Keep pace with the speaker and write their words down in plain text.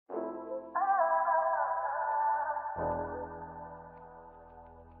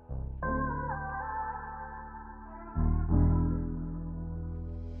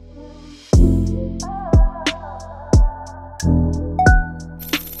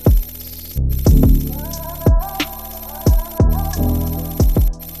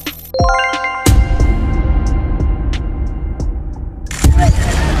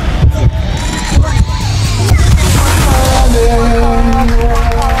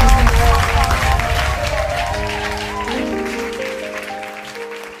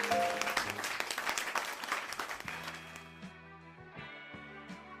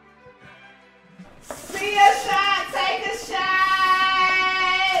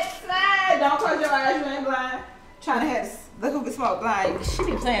Don't close your eyes. You ain't blind. Trying to have the hookah smoke blind. She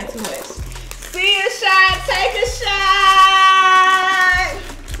be playing too much. See a shot. Take a shot.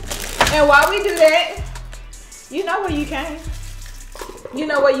 And while we do that, you know where you came. You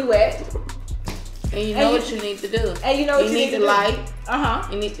know where you at. And you know what you need to do. And you know what you need to like. Uh-huh.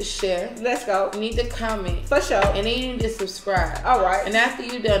 You need to share. Let's go. You need to comment. For sure. And then you need to subscribe. All right. And after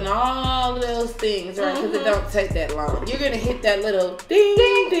you've done all of those things, right, because it don't take that long, you're going to hit that little ding,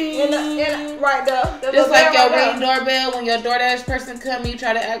 ding. Right there. Just like your ring doorbell, when your DoorDash person come, you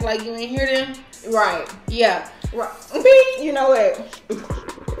try to act like you ain't hear them. Right. Yeah. Right. You know what?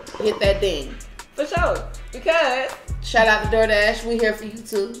 Hit that ding. For sure. Because. Shout out to DoorDash. We here for you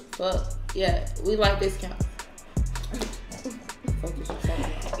too. But yeah, we like discounts.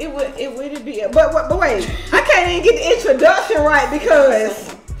 It would be, but wait, I can't even get the introduction right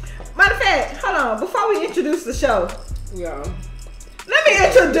because, matter of fact, hold on, before we introduce the show, yeah, let me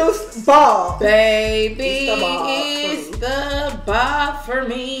introduce Bob. Baby, it's the Bob for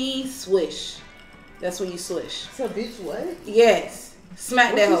me. Swish. That's when you swish. So bitch, what? Yes,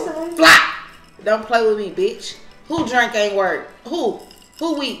 smack that hoe. Flop. Don't play with me, bitch. Who drink ain't word? Who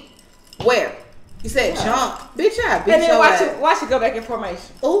weak? Where? You said jump. Bitch, I beat and then your ass. watch it go back in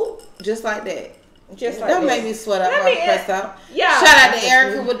formation. Ooh, just like that. Just like Don't that. make me sweat up my press out. Yeah. Shout out to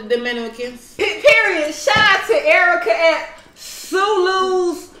Erica with the Dominicans. Period. Shout out to Erica at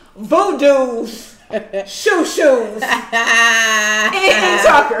Sulu's Voodoo's Shoes. And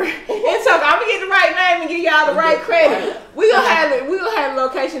Tucker. I'm gonna get the right name and give y'all the right credit. We gonna have the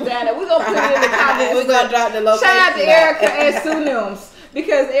location down there. We gonna put it in the comments. We're gonna drop the location. Shout out to Erica at Sulu's.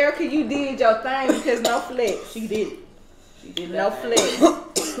 Because Erica, you did your thing because no flex. She did. She did no flex.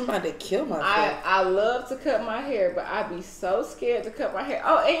 I'm about to kill myself. I love to cut my hair, but I be so scared to cut my hair.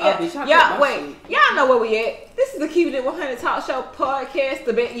 Oh, and y'all know where we at. This is the Keepin It 100 Talk Show podcast,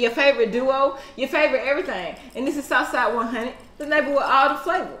 your favorite duo, your favorite everything. And this is Southside 100, the neighborhood with all the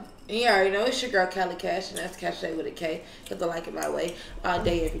flavor. And you already know it's your girl Callie Cash, and that's Cash with a K, because I like it my way, all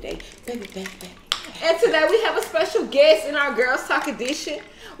day, every day. Baby. And today we have a special guest in our Girls Talk edition.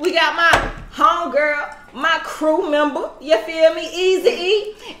 We got my homegirl, my crew member. You feel me? Easy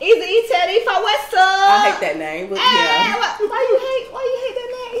E. Easy E, tell these folks what's up. I hate that name, but yeah. Why you hate that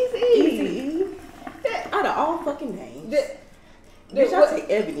name, Easy E? Easy E. Out of all fucking names. Bitch, I'll take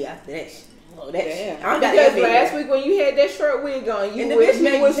Ebony after that shit. Oh, that shit. I don't got because Ebony last week when you had that short wig on, you and the was, bitch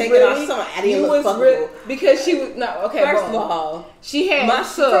made me take it off so I didn't look fuckable. Because she was First of all, she had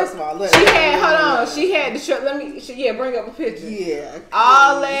first of all, she had the short. Bring up a picture. Yeah.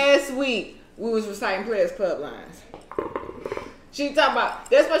 All last week we was reciting Players Club lines. She talking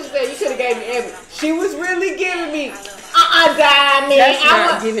about, that's what she said, you could have gave me Ebony. She was really giving me diamond. That's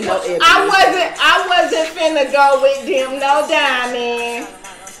not giving no Ebony. I wasn't finna go with them, no diamond.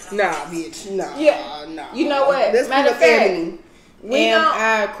 Nah, bitch, nah. Yeah. Nah. You know what? Let's Matter of fact,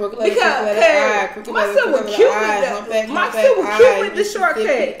 crooked letter, my son was cute with the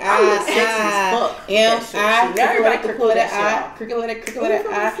shortcut. I was sexy as fuck. Crooked letter,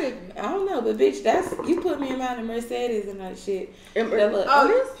 I don't know, but bitch, that's, you put me in mind of Mercedes and that shit.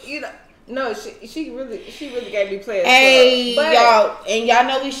 No, she really gave me Players Hey, Club. y'all, and y'all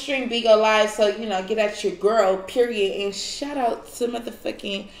know we stream Bigo Live, so, get at your girl, period. And shout out to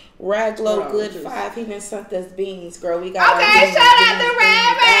motherfucking Raglow Good 5. He done sent us beans, girl. We got shout out to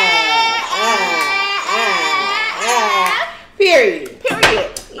Rag. Period.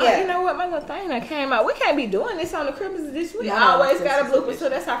 Yeah. You know what? My little thing that came out. We can't be doing this on the Christmas this week. No, I always got a blooper, so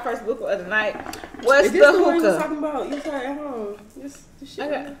that's our first blooper of the night. What's the hookah? You talking about? You sorry at home. This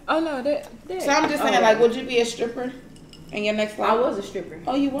shit. Oh no, that. So I'm just saying, like, would you be a stripper in your next life? I was a stripper.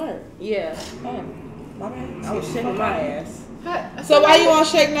 Oh, you were? Yeah. Oh, my bad. I was shaking my ass. So why you want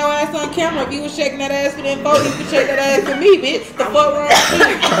to shake no ass on camera? If you was shaking that ass for them folks, you could shake that ass for me, bitch. The fuck wrong with you?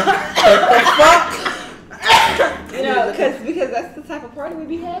 The fuck? Because that's the type of party we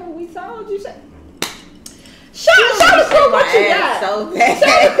be having. We told you. Show the crew what you got. So bad. Show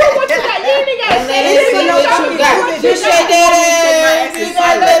the crew what you got. You ain't got shit. Let me see what you got. Just shake that ass.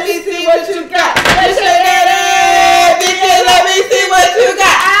 Let me see what you got. Just shake that ass. Bitches, let me see what you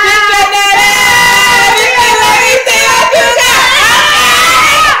got. Just shake that ass. Bitches, let me see what you got.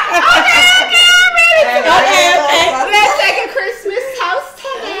 Okay. Let's take a Christmas toast to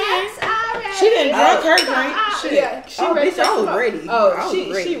that. She didn't drink her drink. Yeah, she ready. Bitch, I was ready.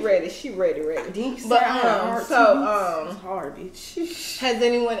 She ready. But it's hard, bitch. Has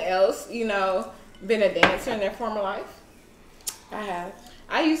anyone else, been a dancer in their former life? I have.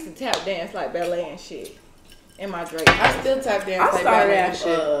 I used to tap dance like ballet and shit in my Drake. I still tap dance like ballet and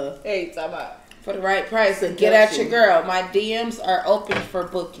shit. Hey, talking about. For the right price. So get at your girl. My DMs are open for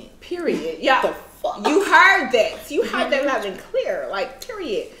booking. Period. Yeah. The fuck? You heard that. You heard that loud and clear. Like,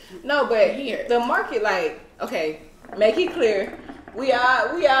 period. No, but Here. the market, like, okay, make it clear. We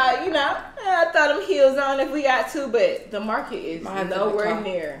are, you know, I throw them heels on if we got to, but the market is nowhere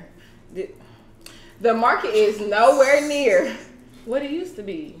near. The market is nowhere near what it used to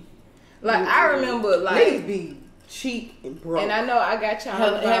be. Like, I remember, like, niggas be cheap and broke. and I know I got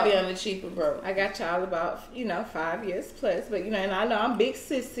y'all Heavy on the cheap and broke. I got y'all about, 5 years plus, but, and I know I'm big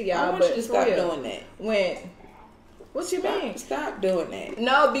sis to y'all, I want but you to stop doing that. What you mean? Stop doing that.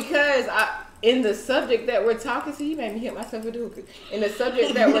 No, because in the subject that we're talking, you made me hit myself with the hookah. In the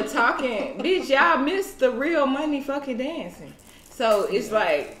subject that we're talking, bitch, y'all missed the real money fucking dancing. So it's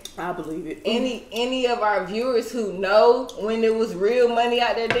like, I believe it. Any of our viewers who know when it was real money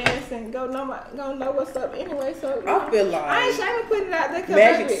out there dancing, go know what's up anyway. So I feel like I ain't trying to put it out there.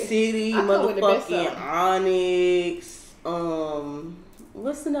 Magic City, motherfucking Onyx.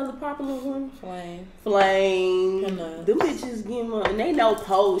 What's another popular one? Flame. Them bitches getting money. And they know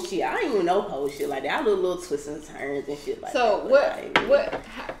pole shit. I ain't even know pole shit like that. I do little twists and turns and shit like that. So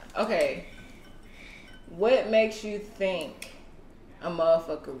what makes you think a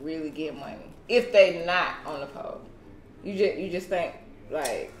motherfucker really get money if they not on the pole? You just think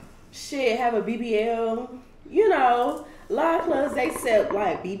like shit, have a BBL. You know, a lot of clubs they sell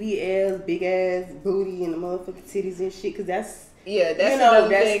like BBLs, big ass booty and the motherfucking titties and shit. Cause that's another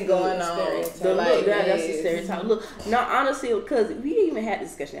thing going on. That's the stereotype. Look, no, honestly, because we didn't even have this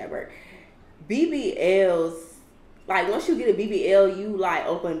discussion at work. BBLs, like once you get a BBL, you like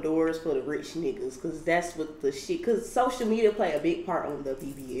open doors for the rich niggas, because that's what the shit. Because social media play a big part on the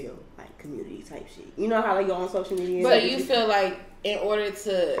BBL like community type shit. You know how they go on social media. But you feel like in order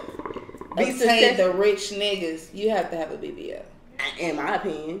to obtain the rich niggas, you have to have a BBL. In my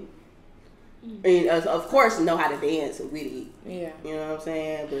opinion. And of course, know how to dance with it. Yeah, you know what I'm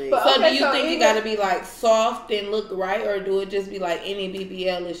saying. But so, do you think you got to be like soft and look right, or do it just be like any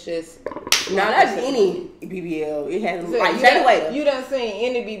BBL? It's just no, that's any BBL. It has like Jada. You done seen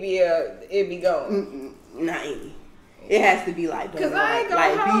any BBL? It be going. Not any. It has to be like because I ain't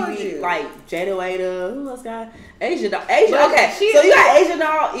gonna hold you. Like Jada Waiter. Who else got Asia Doll? Okay, so you got Asia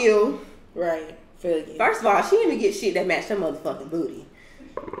Doll. Ew. Right. First of all, she didn't even get shit that matched her motherfucking booty.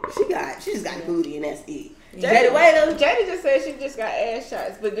 She just got booty and that's it. Jada just said she just got ass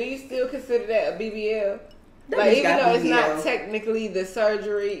shots, but do you still consider that a BBL? Like even though it's not technically the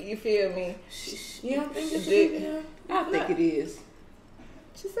surgery, you feel me? You don't think it's a BBL? I think it is.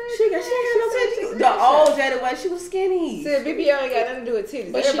 She said she got no titties. The old Jada White, she was skinny. Said BBL ain't got nothing to do with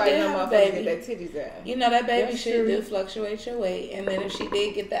titties. But everybody know motherfuckers get their titties out. You know that baby shit do fluctuate your weight, and then if she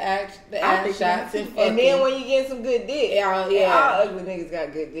did get the ass shots and then when you get some good dick, all ugly niggas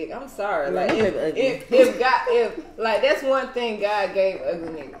got good dick. I'm sorry, like if like that's one thing God gave ugly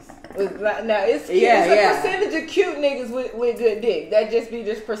niggas. Now it's a percentage of cute niggas with good dick. That just be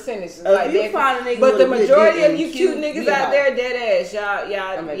just percentages. Like that. But the majority of you cute niggas out there, dead ass, y'all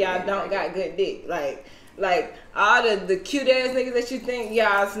don't got good dick. Like all the cute ass niggas that you think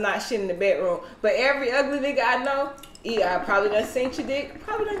y'all's not shit in the bedroom. But every ugly nigga I know, I probably done seen your dick,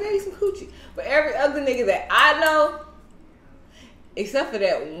 probably done gave you some coochie. But every ugly nigga that I know, except for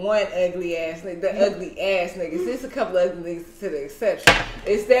that one ugly ass nigga, the ugly ass niggas. There's a couple ugly niggas to the exception.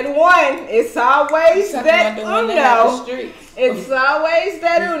 It's that one. It's always that uno. It's always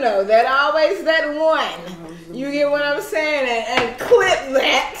that uno. That always that one. You get what I'm saying? And clip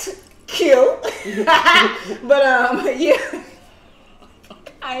that. Cute. But yeah.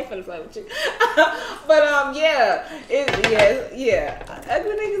 I ain't finna play with you. But yeah.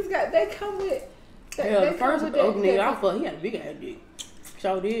 Ugly niggas they come with. The first ugly nigga I fucked, he had a big ass dick.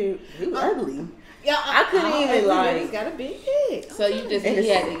 So did he was ugly. Yeah, I couldn't even like. He's got a big dick. So you just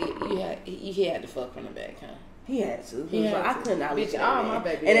he had to fuck from the back, huh? He had to. I could not. Bitch, all my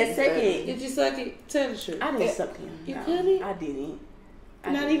baby. And at second, did you suck it? Tell the truth. I didn't suck him. You couldn't? I didn't.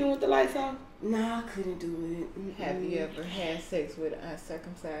 Not even with the lights off? Nah, I couldn't do it. Have you ever had sex with an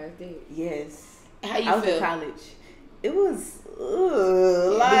uncircumcised dick? Yes. How you feel? I was in college. It was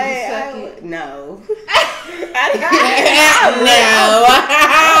like no. No.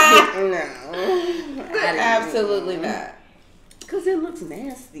 Absolutely not. Cause it looks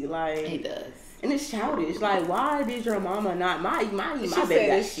nasty. Like it does. And it's childish. Like, why did your mama not my baby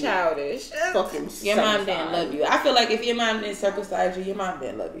got it's childish. Fucking your mom didn't love you. I feel like if your mom didn't circumcise you, your mom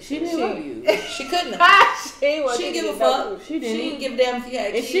didn't love you. She didn't love you. She couldn't have. She didn't give a fuck. She didn't give a damn if you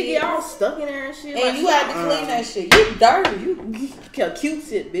had and kids. she get all stuck in there and shit. And like, you had to clean that shit. You dirty. You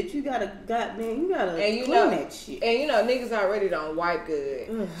Q-tip, bitch. You gotta clean that shit. And you know, niggas already don't wipe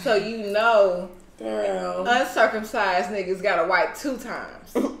good. So you know, girl, uncircumcised niggas gotta wipe 2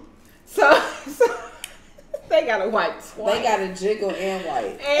 times. so they gotta wipe twice. They gotta jiggle and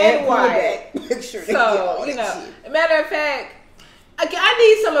wipe. And wipe. Make sure they So, you know, matter of fact, I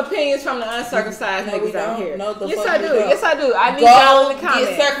need some opinions from the uncircumcised niggas out here. Yes, I do. Yes, I do. I need y'all in the comments.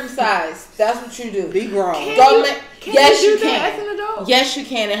 Get circumcised. That's what you do. Be grown. Yes, you can. As an adult? Yes, you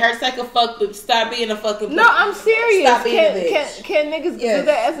can. It hurts like a fuck, but stop being a fucking. No, I'm serious. Stop being a bitch. Can niggas do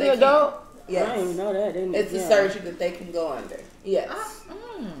that as an adult? Yes. I didn't even know that. It's a surgery that they can go under. Yes.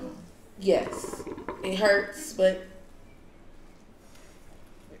 Yes. It hurts, but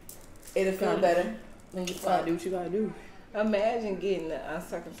it'll feel better when you gotta do what you gotta do. Imagine getting an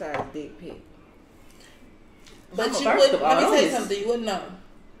uncircumcised dick pic. But you wouldn't. Let me tell you something. You wouldn't know.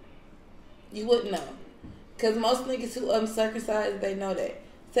 You wouldn't know. Because most niggas who uncircumcised, they know that.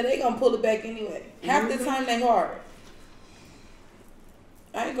 So they gonna pull it back anyway. Half the time they hard.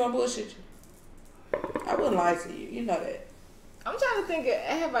 I ain't gonna bullshit you. I wouldn't lie to you. You know that. I'm trying to think,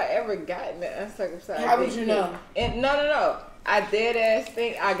 have I ever gotten an uncircumcised How would you know? And no. I dead ass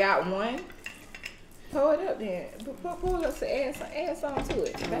think I got one. Pull it up then. Pull it up to add something to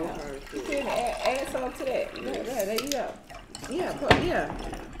it. You can add something to that. There you go. Yeah.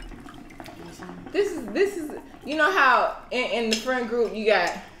 This is you know how in the friend group you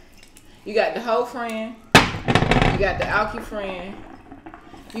got the hoe friend, you got the alky friend,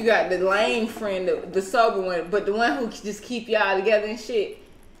 you got the lame friend, the sober one, but the one who just keep y'all together and shit.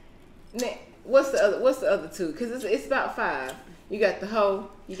 What's the other 2? Because it's about 5. You got the hoe,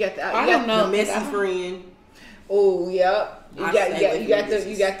 you got the the messy friend. Oh, yep. You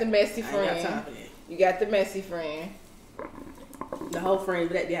got the messy friend. You got the messy friend. The whole friend,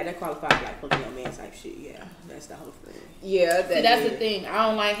 but that qualifies like fucking your man type shit. Yeah, that's the whole friend. Yeah, that's the thing. I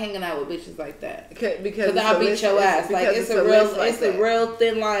don't like hanging out with bitches like that because I'll beat your ass. Like it's a real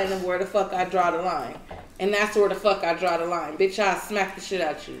thin line of where the fuck I draw the line, and that's where the fuck I draw the line. Bitch, I'll smack the shit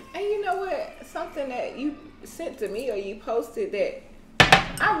out you. And you know what? Something that you sent to me or you posted that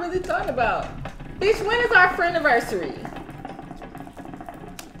I really thought about. Bitch, when is our friend anniversary?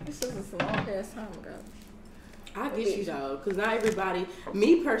 This was a long ass time ago. I get you though, because not everybody.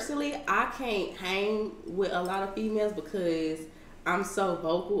 Me personally, I can't hang with a lot of females because I'm so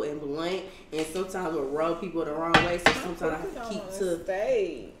vocal and blunt, and sometimes will rub people the wrong way. So sometimes I have to keep to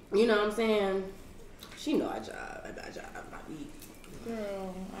stay. You know what I'm saying? She know I job.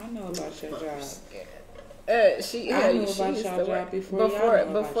 Girl, I know about your job. I knew about your job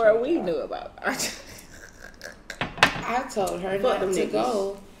before we knew about our job. I told her not to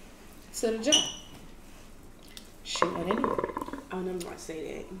go to the job. She went anyway. I'm not gonna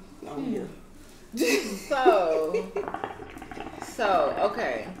say that. So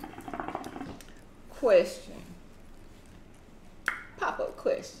okay. Question. Pop-up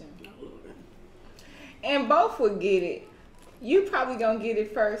question. And both would get it. You probably gonna get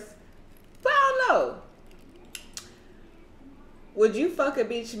it first. But I don't know. Would you fuck a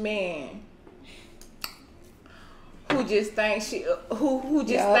bitch man who just thinks she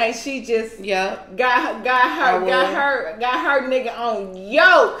thinks she just got her nigga on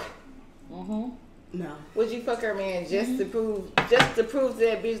yoke? No. Would you fuck her man just to prove to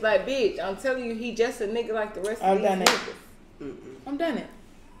that bitch like, bitch, I'm telling you, he just a nigga like the rest of these niggas. I'm done it.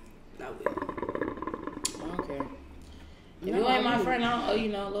 No. I don't care. If you ain't my friend, I don't owe you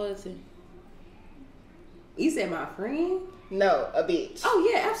no loyalty. You said my friend? No, a bitch. Oh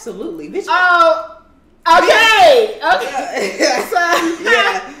yeah, absolutely, bitch. Oh. Okay.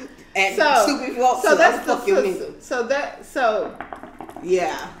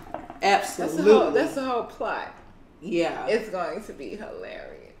 Yeah, absolutely. That's the whole plot. Yeah, it's going to be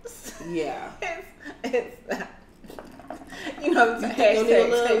hilarious. Yeah, it's you know, the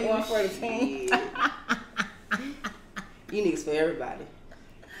hashtag take one for the team. You niggas for everybody.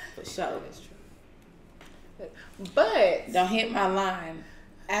 For sure, that's true. But don't hit my line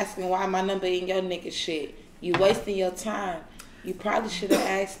asking why my number in your nigga shit. You wasting your time. You probably should have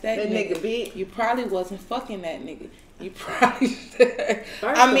asked that nigga. Bitch. You probably wasn't fucking that nigga. You probably should.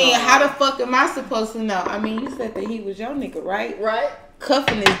 I mean, how the fuck am I supposed to know? I mean, you said that he was your nigga, right? Right.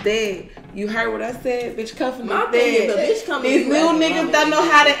 Cuffing is dead. You heard what I said? Bitch, cuffing my is dead. The bitch These little niggas don't know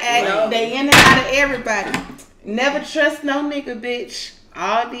how to act. No. They in and out of everybody. Never trust no nigga, bitch.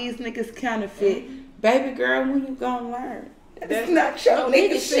 All these niggas counterfeit. Baby girl, when you gonna learn? That's not your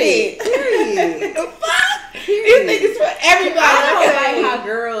nigga shit. Period. Fuck. These niggas for everybody. I don't like how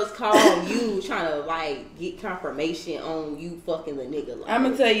girls call you trying to like get confirmation on you fucking the nigga. Like, I'm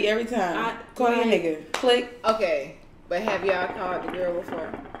gonna tell you every time. Call your nigga. Click. Okay, but have y'all called the girl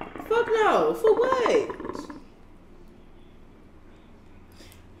before? Fuck no. For what?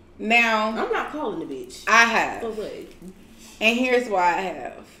 Now I'm not calling the bitch. I have. For what? And here's why I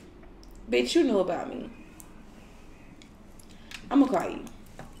have. Bitch, you knew about me. I'm gonna call you.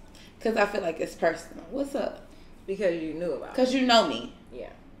 Because I feel like it's personal. What's up? Because you knew about it. Because you know me. Yeah.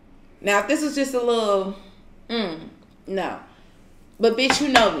 Now, if this was just a little, no. But bitch, you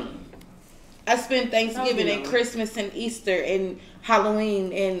know me. I spend Thanksgiving and Christmas and Easter and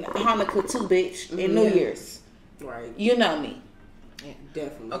Halloween and Hanukkah too, bitch. And New Year's. Right. You know me. Yeah,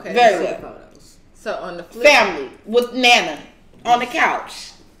 definitely. Okay. Very well. Photos. So on the flip. Family with Nana on the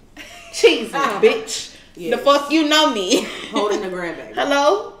couch. Jesus, bitch. Yes. The fuck you know me. Holding the grandbaby.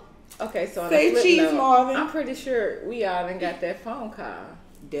 Hello? Okay, so on Say the flip cheese, note, Marvin. I'm pretty sure we all done got that phone call.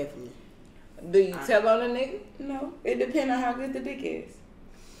 Definitely. Do you tell on the nigga? No. It depends on how good the dick is.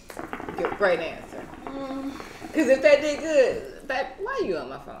 Great answer. Because if that did good, why you on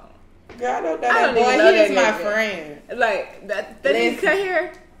my phone? Girl, I don't know I that don't boy. even know He is that my nigga. friend. Like, that nigga cut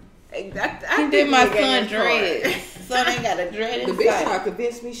here? He did my son dread. Son ain't got a dread The bitch inside. tried to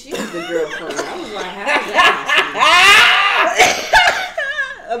convince me she was the girlfriend. I was like, how is that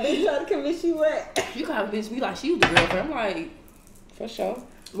A bitch trying to convince you what? possible? You gotta convince me like she was the girlfriend. I'm like, For sure.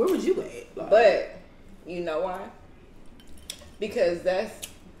 where was you at? Like, But, you know why? Because that's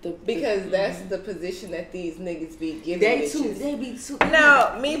the position that these niggas be giving they bitches. too. They be too.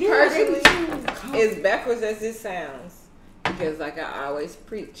 No, me Yeah, they be personally, too as backwards as it sounds, because like I always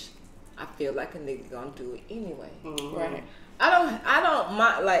preach, I feel like a nigga gonna do it anyway. Right. I don't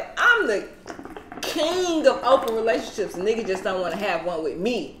mind. Like, I'm the king of open relationships. And nigga just don't want to have one with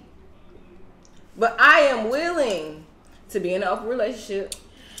me. But I am willing to be in an open relationship.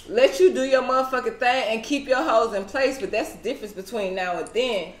 Let you do your motherfucking thing and keep your hoes in place. But that's the difference between now and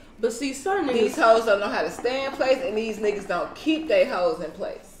then. But see, certain niggas. These hoes don't know how to stay in place, and these niggas don't keep their hoes in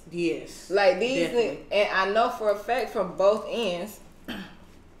place. Yes. Like these niggas, and I know for a fact from both ends,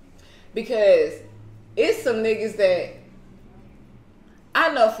 because it's some niggas that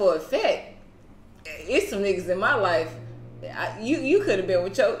I know for a fact. It's some niggas in my life. You could have been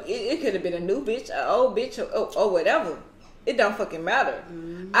with your. It could have been a new bitch, an old bitch, or whatever. It don't fucking matter.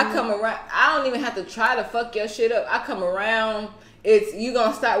 I come around. I don't even have to try to fuck your shit up. I come around. It's you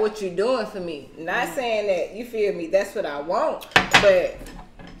gonna stop what you doing for me. Not saying that you feel me. That's what I want, but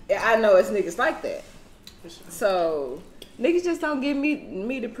I know it's niggas like that. So niggas just don't give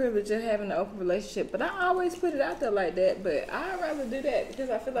me the privilege of having an open relationship. But I always put it out there like that. But I'd rather do that because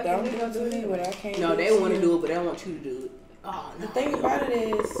I feel like Don't a do nigga it to gonna do me it. what I can't No, do they to want to you. do it, but they don't want you to do it. Oh, no. The thing about it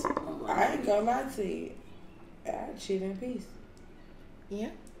is, I ain't gonna lie to you. I cheat in peace. Yeah.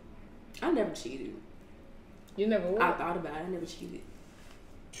 I never cheated. You never would. I thought about it. I never cheated.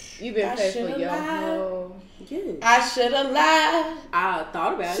 You been I faithful shoulda your lied. whole. Yeah. I should have lied. I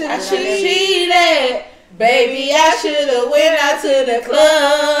thought about it. I but should I have never- cheated. Baby, I should have went out to the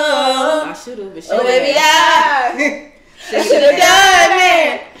club. I should have, but Oh, baby, I Should've should have done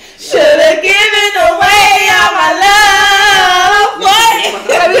it. Should have given away all my love. What?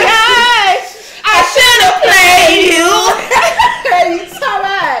 Baby, I should have played you. You so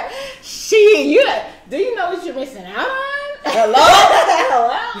right. Shit, do you know what you're missing out on? Hello?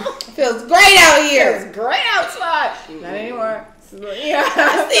 Hello? Feels great out here. It's great outside. Not anymore. Yeah.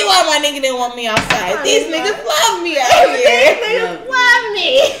 I see why my nigga didn't want me outside. These These niggas love me out here. niggas love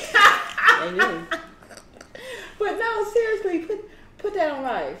me. They do. But no, seriously, put that on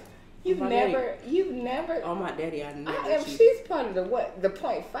life. You've My never. Oh, my daddy, I never I am. cheated. She's part of the what? The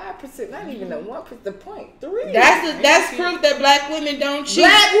 0.5%, not even the 1%. The 0.3. That's proof that black women don't cheat.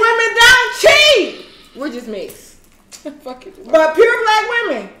 Black women don't cheat. We're just mixed. Fuck it. But pure black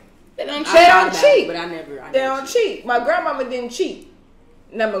women, They don't They cheat. don't about cheat. it, but I never they don't cheat. My grandmama didn't cheat.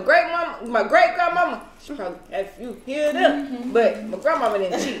 Now my great grandmama, she probably had a few here and there, but my grandmama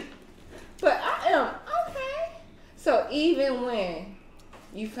didn't cheat. But I am okay. So even when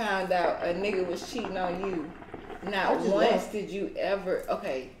you found out a nigga was cheating on you, not once did you ever.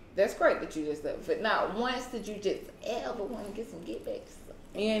 Okay, that's great that you just left, but not once did you just ever want to get some get backs.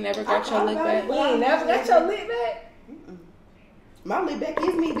 You ain't never got your lick back. We ain't never got your lick back. My lick back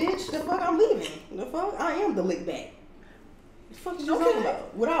is me, bitch. The fuck I'm leaving. The fuck I am the lick back. The fuck is you talking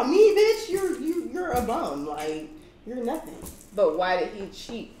about? Without me, bitch, you're a bum. Like you're nothing. But why did he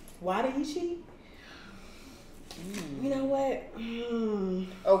cheat? Why did he cheat? You know what?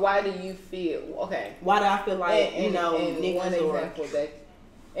 Or why do you feel okay? Why do I feel like and niggas one or example that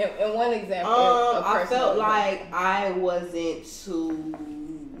and one example I felt like I wasn't too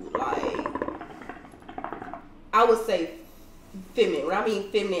like I would say feminine. When I mean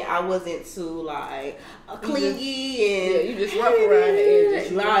feminine, I wasn't too like clingy and you just rough around the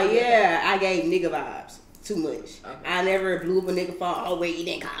edges. Like I gave nigga vibes too much. Okay. I never blew up a nigga phone. Oh wait, you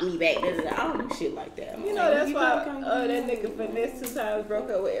didn't call me back. I don't do shit like that. You know that's why that nigga Finesse 2 times broke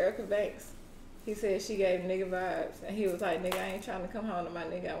up with Erica Banks. He said she gave nigga vibes, and he was like, "Nigga, I ain't trying to come home to my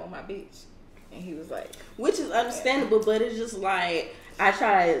nigga. I want my bitch." And he was like, which is understandable, but it's just like I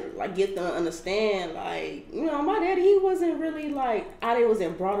try to like get them to understand, like, you know, my daddy, he wasn't really like I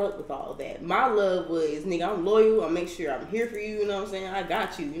wasn't brought up with all that. My love was, nigga, I'm loyal. I make sure I'm here for you. You know what I'm saying? I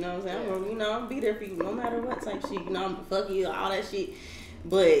got you. You know what I'm saying? I'm gonna be there for you no matter what type shit. You know, I'm gonna fuck you, all that shit.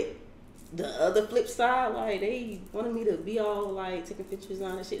 But the other flip side, like, they wanted me to be all like taking pictures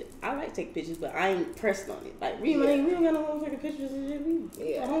and all that shit. I like taking pictures, but I ain't pressed on it. Like, we don't got no one taking pictures and shit.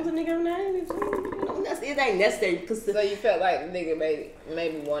 We homes a nigga on that. You know, it ain't necessary. Cause so you felt like the nigga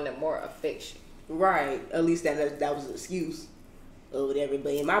maybe wanted more affection, right? At least that was an excuse or whatever.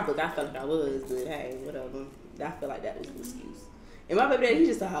 But in my book, I felt like I was. But hey, whatever. I feel like that was an excuse. And my baby daddy, he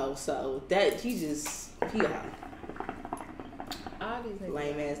just a hoe. So that he a hoe. All these niggas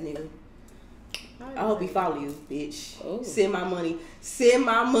lame ass nigga. I hope he follow you, bitch. Ooh. Send my money to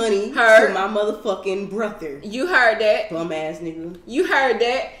my motherfucking brother. You heard that, bum ass nigga. You heard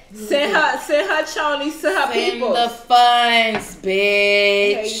that. Send her chonies to her people. Send the funds,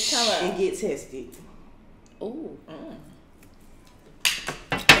 bitch. And get tested. Ooh.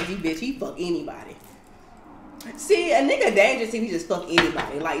 Cause he fuck anybody. See, a nigga dangerous if he just fuck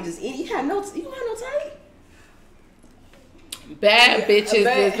anybody. Like you don't have no type. Bad bitches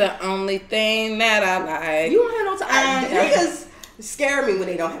is the only thing that I like. You don't have no type. Niggas scare me when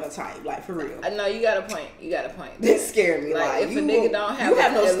they don't have a type. Like, for real. No, you got a point. They scare me. Like if a nigga don't have, you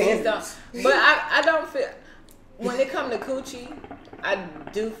have no standards. But I don't feel when it come to coochie, I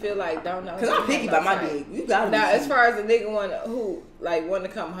do feel like don't know. Cause I'm picky about my dick. You gotta. Now, as far as a nigga want to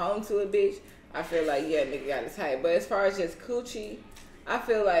come home to a bitch, I feel like nigga got a type. But as far as just coochie, I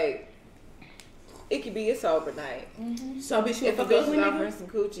feel like it could be a sober night. Mm-hmm. So, bitch, if a bitch is offering some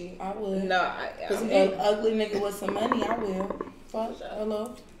coochie, I would. No, because an ugly nigga with some money, I will. Fuck,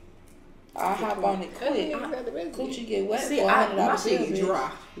 hello. I'll hop on it quick. Coochie get wet. See, my shit get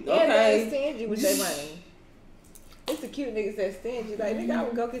dry. Yeah, they stingy with their money. It's the cute niggas that stingy. Like, nigga, I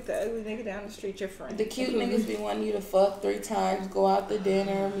would go get the ugly nigga down the street, your friend. The cute niggas be wanting you to fuck 3 times, go out to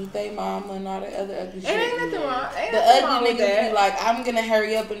dinner, meet their mama, and all the other ugly shit. Ain't nothing wrong. The ugly niggas be like, I'm gonna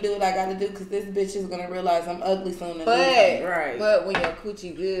hurry up and do what I gotta do because this bitch is gonna realize I'm ugly soon. But when your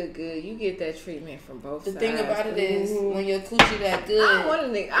coochie good, you get that treatment from both sides. The thing about it is, when your coochie that good, I don't want to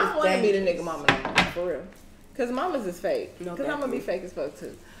meet a nigga mama no more, for real. Because mamas is fake. Because I'm gonna be fake as fuck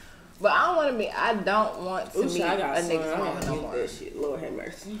too. But I don't want to meet a nigga's mama no more. Shit. Lord have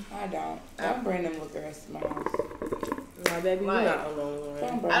mercy. I don't bring them little girls to my house. My baby, you're not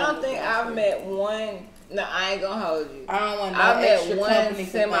alone. I don't think I've met one. No, I ain't gonna hold you. I don't want no I've extra met one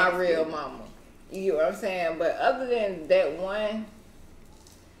semi-real mama. You know what I'm saying? But other than that one,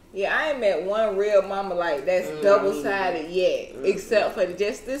 I ain't met one real mama like that's double-sided yet. Except for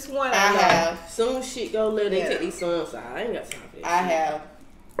just this one. I have. Soon shit go little, they take these songs out. I ain't got time for that. I have.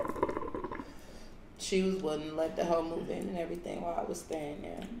 She wouldn't let the hoe move in and everything while I was staying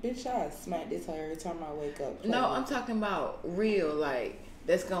there. Bitch, I smack this hoe every time I wake up. No, I'm talking about real, like,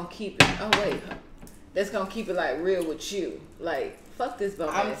 that's gonna keep it. That's gonna keep it, like, real with you. Like, fuck this bum.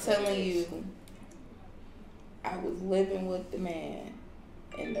 I'm telling you, I was living with the man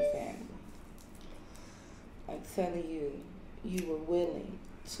in the family. I'm telling you, you were willing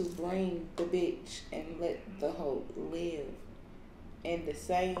to bring the bitch and let the hoe live in the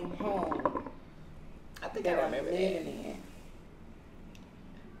same home. I think I remember living in.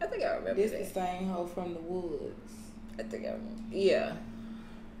 I think I remember this the same hoe from the woods. I think I remember. Yeah.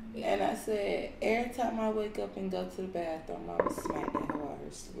 And I said, every time I wake up and go to the bathroom, I would smack that hoe out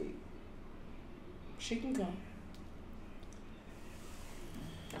her sleep. She can come.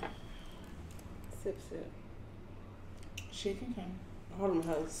 Sip. She can come. All them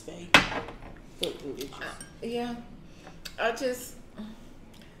hoes fake. Yeah.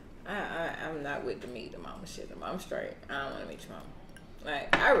 I'm not with the meet the mama shit. I'm straight. I don't want to meet your mama.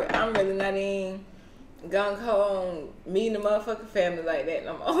 Like, I'm really not in gung ho on meeting a motherfucking family like that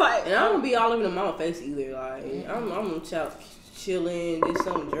no more. Like, and I don't be all over the mama face either. Like, I'm chilling, just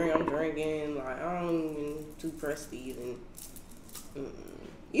some drink I'm drinking. Like, I don't even too pressed even.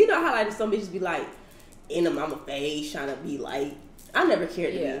 You know how like some bitches be like, in the mama face trying to be like. I never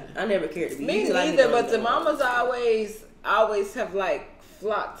cared to be. I never cared to be. Me neither, but the mamas always have like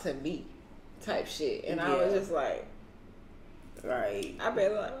flocked to me type shit, and I was just like, right. I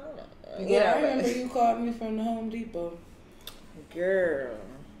bet like, I remember you called me from the Home Depot, girl.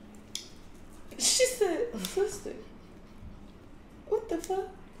 She said, "Sister, what the fuck?"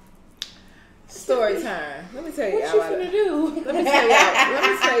 Story time. Let me tell you. What you finna do? Let me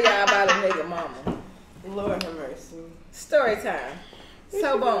tell y'all about a nigga mama. Lord have mercy. Story time.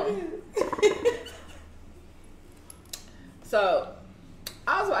 So boom. So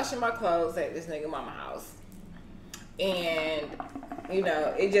I was washing my clothes at this nigga mama house, and you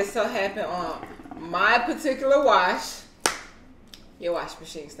know it just so happened on my particular wash, your wash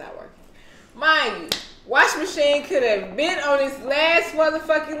machine stopped working. Mind you, wash machine could have been on its last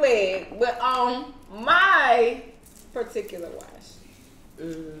motherfucking leg, but on my particular wash,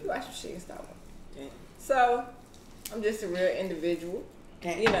 wash machine stopped working. So I'm just a real individual,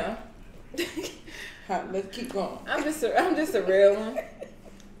 you know. Let's keep going. I'm just a real one.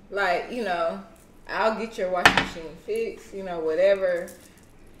 Like, you know, I'll get your washing machine fixed, you know, whatever.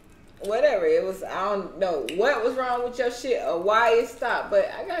 It was, I don't know what was wrong with your shit or why it stopped,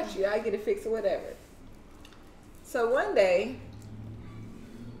 but I got you. I get it fixed or whatever. So one day,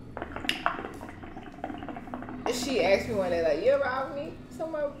 she asked me one day, like, you ever out with me?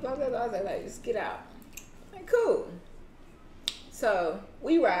 Somewhere, blah, blah, blah. I was like, just get out. Like, cool. So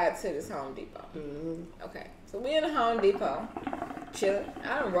we ride to this Home Depot. Okay. So we in the Home Depot, chilling.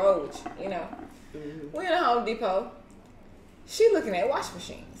 I done roll with you, you know. We in the Home Depot. She looking at wash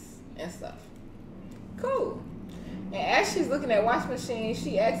machines and stuff. Cool. And as she's looking at wash machines,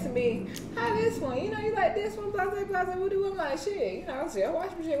 she asking me, how this one? You know, you like this one? Blah, blah, blah, blah, woo-doo. I'm like, shit, you know, it's your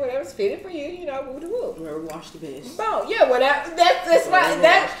wash machine, whatever's fitted for you, you know, woo-doo-woo. Whoever washed the best. Boom. Yeah, whatever. That's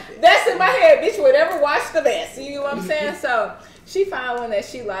in my head, bitch. Whatever wash the best. You know what I'm saying? So she found one that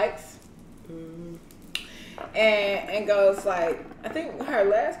she likes. And goes like, I think her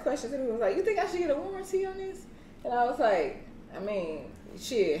last question to me was like, you think I should get a warranty on this? And I was like, I mean,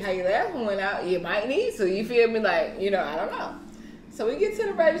 shit, how your last one went out, you might need to. You feel me? Like, you know, I don't know. So we get to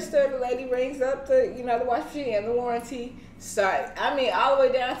the register, the lady rings up the, you know, the wash machine and the warranty. Start, I mean, all the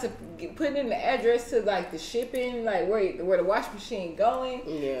way down to putting in the address to like the shipping, like where the wash machine going.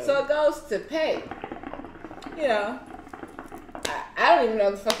 Yeah. So it goes to pay. You know, I don't even know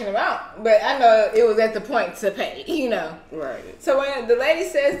the fucking amount, but I know it was at the point to pay. You know, right. So when the lady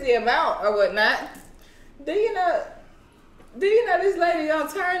says the amount or whatnot, do you know this lady don't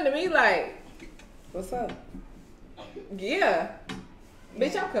turn to me like, what's up? Yeah.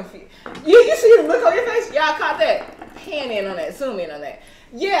 Bitch, I'm confused. You see the look on your face? Y'all caught that? Pan in on that. Zoom in on that.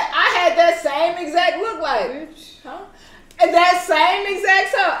 Yeah, I had that same exact look like, bitch, huh? And that same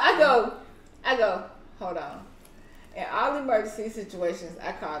exact tone. I go, hold on. In all emergency situations,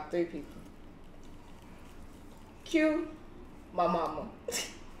 I called 3 people. Q, my mama,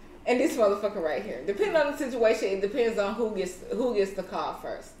 and this motherfucker right here. Depending on the situation, it depends on who gets the call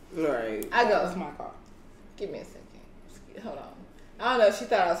first. Right. I go, that's my call. Give me a second. Hold on. I don't know if she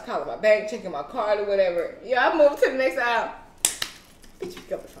thought I was calling my bank, checking my card or whatever. Yeah, I moved to the next aisle. Bitch,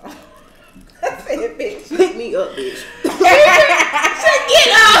 pick up the phone. I said, bitch. Pick me up, bitch. Say, get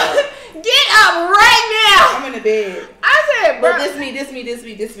up. Get up right now. I'm in the bed. I said, bro. But this me.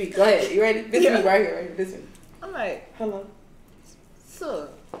 Go ahead. You ready? This me right here. This me. I'm like, hello. So,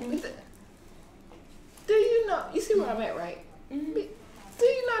 do you know, you see where I'm at, right? Mm-hmm. Do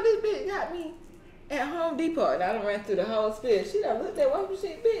you know this bitch got me at Home Depot, and I done ran through the whole spill. She done looked at wash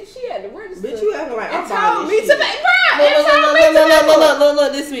machine, bitch. She had to register. Bitch, you acting like and I'm told me to pay.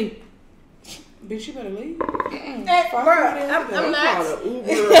 Look, this me. Bitch, you better leave. I'm not.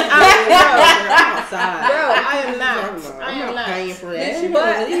 Uber. I'm outside. Bro, I am not. I am not paying for that. Bitch, you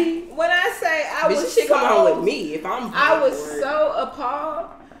better leave. When I say I bitch, was she so, come home with me if I'm. I was so appalled.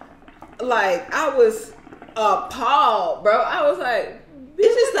 Like I was appalled, bro. I was like.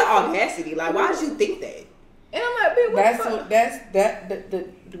 It's just the audacity. Like, why did you think that? And I'm like, bitch, what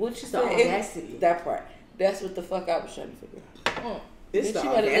what you said. The audacity. That part. That's what the fuck I was trying to figure out. It's bitch, the you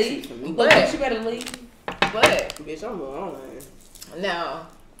better audacity leave. for me. But bitch, you better leave. But bitch, I'm on. No,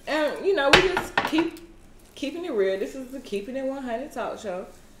 and you know we just keeping it real. This is the Keeping It 100 talk show.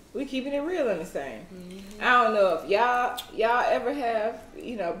 We keeping it real in this thing. Mm-hmm. I don't know if y'all ever have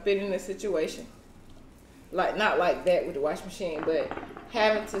been in a situation like not like that with the wash machine, but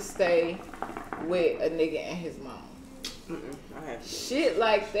having to stay with a nigga and his mom. I have shit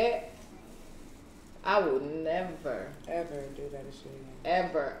like that. I will never ever do that shit.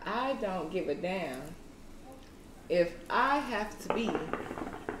 Ever. I don't give a damn if I have to be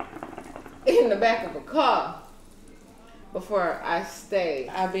in the back of a car before I stay.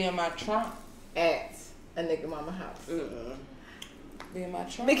 I'll be in my trunk at a nigga mama house. Be in my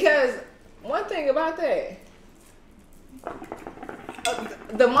trunk. Because one thing about that,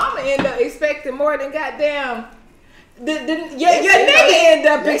 the mama end up expecting more than goddamn. Your nigga end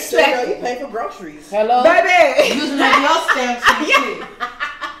up expecting. You pay for groceries. Hello, baby. using up your stamps and shit.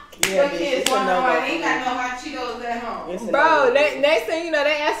 Yeah, Your kids wondering why they ain't got no hot Cheetos at home. Bro, next thing you know,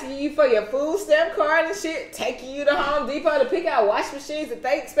 they asking you for your food stamp card and shit, taking you to Home Depot to pick out wash machines that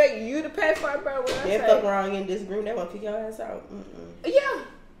they expect you to pay for, bro. They fuck around in this room, they want to pick your ass out. Yeah.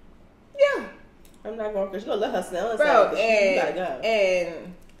 I'm not going to, because you're going to let her smell Bro, you got to go.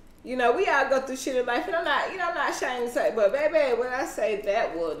 And, you know, we all go through shit in life, and I'm not ashamed to say, but baby, when I say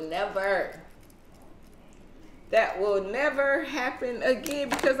that will never happen again,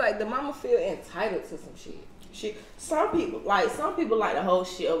 because like the mama feel entitled to some shit. Some people like the whole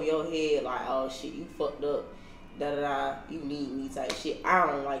shit over your head, like, oh shit, you fucked up, you need me type shit. I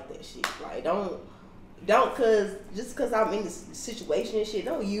don't like that shit. Like, don't cause I'm in this situation and shit,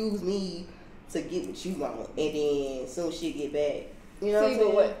 don't use me to get what you want, and then soon shit get bad. You know what I'm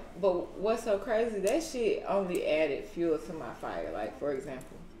saying? But what's so crazy? That shit only added fuel to my fire. Like, for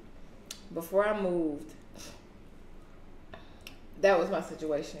example, before I moved, that was my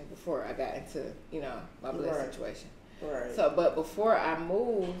situation before I got into, my blood situation. Right. So, but before I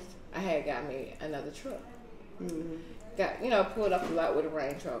moved, I had got me another truck. Got, pulled off the lot with a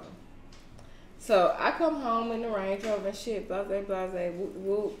Range Rover. So I come home in the Range Rover and shit, blase, blase,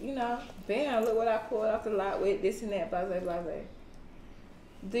 whoop, bam, look what I pulled off the lot with, this and that, blase, blase.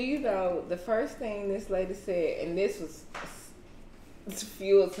 Do you know the first thing this lady said, and this was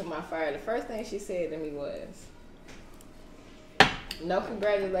fuel to my fire, the first thing she said to me was, no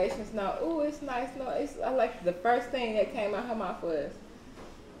congratulations, no, ooh, it's nice, no, I like the first thing that came out her mouth was,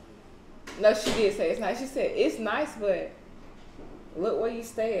 no, she did say it's nice. She said, it's nice, but look where you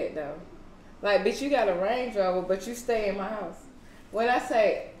stay at, though. Like, bitch, you got a Range Rover, but you stay in my house. When I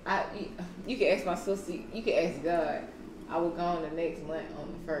say, you can ask my sister, you can ask God, I was gone the next month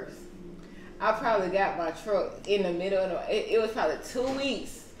on the 1st. I probably got my truck in the middle of it was probably 2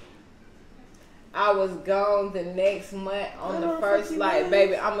 weeks. I was gone the next month on the 1st. Like,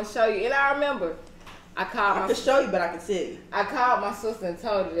 baby, I'm going to show you. And I remember, I can show you, but I can tell you. I called my sister and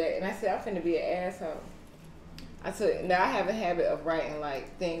told her that. And I said, I'm finna be an asshole. Now I have a habit of writing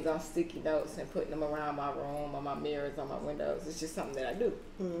like things on sticky notes and putting them around my room, on my mirrors, on my windows. It's just something that I do.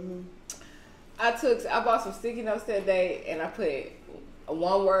 I bought some sticky notes that day, and I put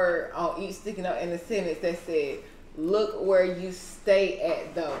one word on each sticky note in the sentence that said, look where you stay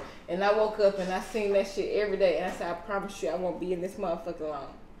at, though. And I woke up and I seen that shit every day, and I said, I promise you I won't be in this motherfucker long.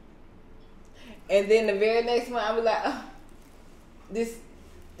 And then the very next month I was like, oh, this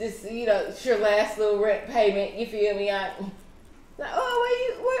it's your last little rent payment, you feel me? Like, where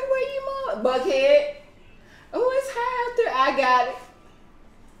you mom? Buckhead. Oh, it's high out there. I got it.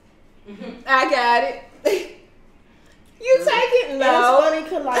 I got it. You take it? No. And it's funny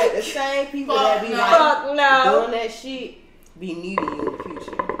because like the same people that be doing that shit be needing you in the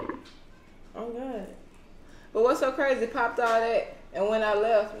future. Oh God. But what's so crazy? Popped all that, and when I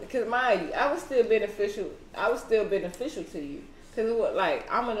left, because mind you, I was still beneficial to you. Because it was like,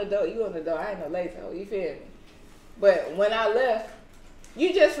 I'm an adult, you an adult, I ain't no lazy hoe, you feel me? But when I left,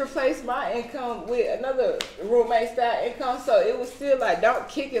 you just replaced my income with another roommate style income, so it was still like, don't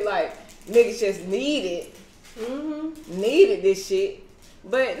kick it like niggas just needed this shit.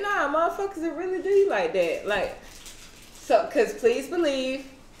 But nah, motherfuckers that really do you like that. Like, so, because please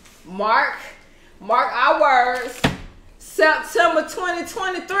believe, mark our words, September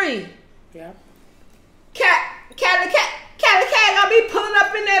 2023. Yeah. Cali gonna be pulling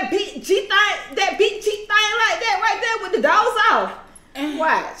up in that beat G thing like that right there with the doors off.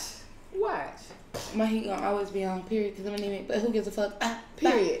 Watch. My heat gonna always be on, period, because I'm gonna need it, but who gives a fuck?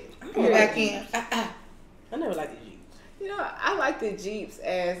 Period. I'm back in. I never liked the Jeeps. I like the Jeeps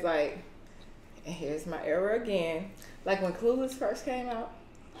as like, and here's my era again, like when Clueless first came out,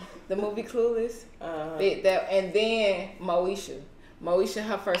 the movie Clueless, and then Moesha,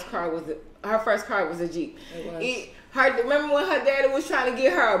 her first car was a Jeep. Remember when her daddy was trying to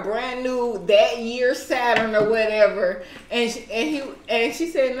get her a brand new that year Saturn or whatever, and she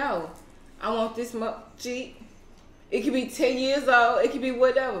said no, I want this Jeep. It could be 10 years old, it could be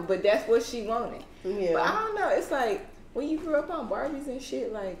whatever, but that's what she wanted. Yeah. But I don't know. It's like when you grew up on Barbies and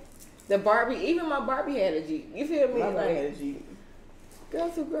shit, like even my Barbie had a Jeep. You feel me? My Barbie had a Jeep.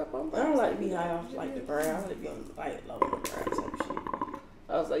 Girls who grew up on Barbies. I don't like to be high off like the ground. I like to be on like low on the ground type shit.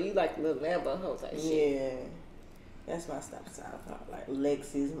 Oh, so you like the little Lambo hoe type shit. Yeah. That's my stop sign car. Like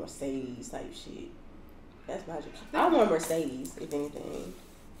Lexus, Mercedes type shit. That's my dream. I want Mercedes, if anything.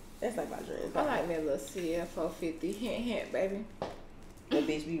 That's like my dream. I like me a little CF450. Hint, hint, baby. That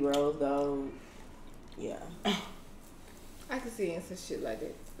bitch be rose gold. Yeah. I can see in some shit like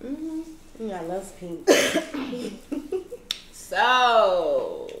that. Yeah, I love pink.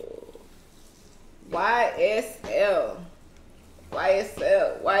 So, YSL.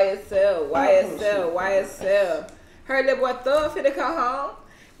 Heard that boy Thug finna come home.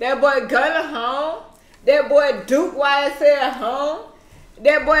 That boy Gunna home. That boy Duke YSL home.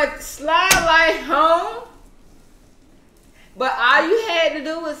 That boy Slide Light home. But all you had to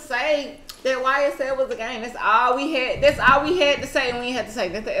do was say that YSL was a game. That's all we had. That's all we had to say, and we didn't have to say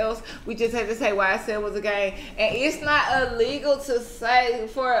nothing else. We just had to say YSL was a game, and it's not illegal to say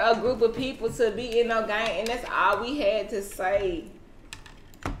for a group of people to be in no game, and that's all we had to say.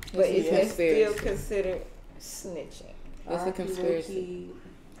 But it's still considered snitching. That's a conspiracy.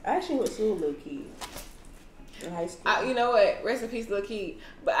 I actually went to a little kid in high school. You know what? Rest in peace, Lil Key.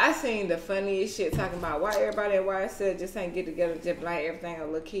 But I seen the funniest shit talking about why everybody at YSL just ain't get together just like everything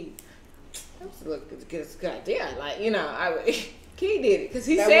on Lil Key. Look, good idea. Like, you know, Key did it because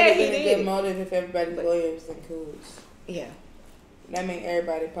he said he did it. That would have been a good motive if everybody's lawyers and cools. Yeah. That mean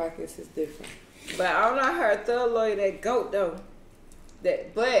everybody's pockets is different. But I don't know, I heard Thug lawyer that goat though.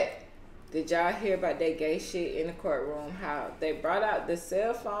 But did y'all hear about that gay shit in the courtroom? How they brought out the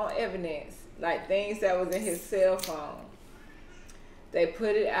cell phone evidence, like things that was in his cell phone. They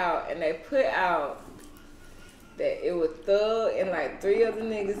put it out, and they put out that it was Thug and like 3 other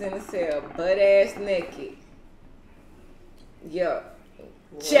niggas in the cell, butt ass naked. Yup.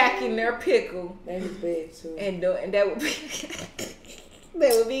 Jacking their pickle. That is bad too. And that would be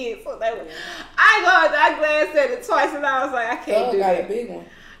that would be it. So that would, I glanced at it twice and I was like, I can't Thug do got that. a big one.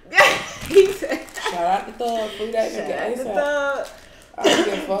 He said, shout out to Thug, free that nigga. Shout out to Thug. I don't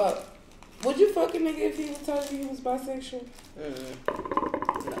give a fuck. Would you fuck a nigga if he was told you he was bisexual?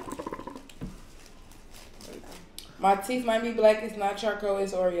 No. My teeth might be black. It's not charcoal.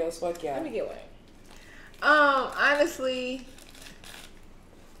 It's Oreos. Fuck y'all. Let me get one. Honestly,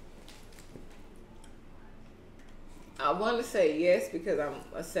 I want to say yes because I'm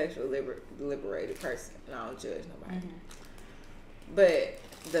a sexually liberated person and I don't judge nobody. But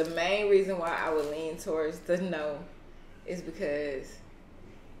the main reason why I would lean towards the no is because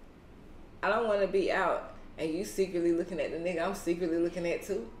I don't want to be out and you secretly looking at the nigga I'm secretly looking at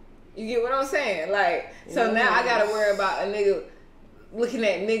too. You get what I'm saying? Like, so now I gotta worry about a nigga looking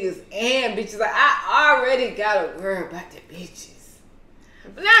at niggas and bitches. Like, I already gotta worry about the bitches.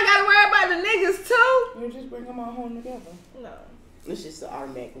 But now I gotta worry about the niggas too. You just bring them all home together. No. It's just an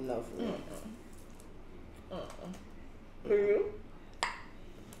automatic no for me. For you?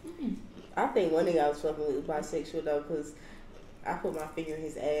 I think one nigga I was fucking with was bisexual though, because I put my finger in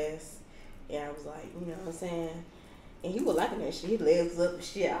his ass and I was like, you know what I'm saying? And he was liking that shit. His legs up and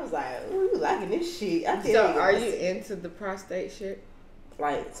shit. I was like, ooh, you liking this shit. I So are you into the prostate shit?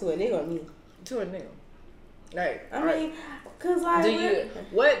 Like, to a nigga or me? To a nigga. Like, I mean, cause like,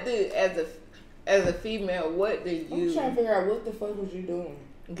 as a female, what do you I'm trying to figure out what the fuck was you doing?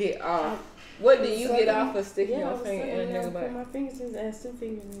 Get off? What do you get off of sticking your finger in a nigga butt? I put my fingers in his ass, 2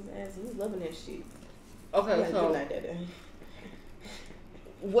 fingers in his ass. He was loving that shit. Okay, so like that.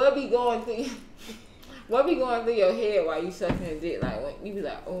 what be going through your head while you sucking a dick? Like, when you be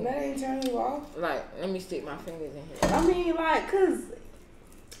like, oh, that ain't turning you off. Like, let me stick my fingers in here. I mean, like, cause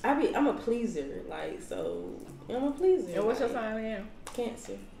I'm a pleaser, like, so I'm a pleaser. And what's your like, sign again?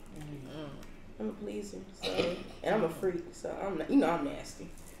 Cancer. I'm a pleaser, so and I'm a freak, so I'm nasty.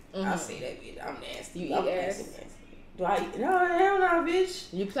 I'll say that bitch. I'm nasty. You I'm eat ass? nasty. Do I eat? No, hell no,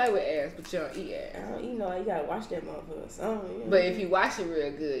 bitch. You play with ass, but you don't eat ass. I don't, you know, you gotta watch that motherfucker. So, you know. But if you wash it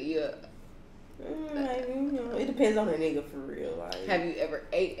real good, yeah. Maybe, you know, it depends on the nigga for real. Like, Have you ever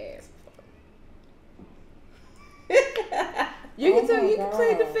ate ass before? You can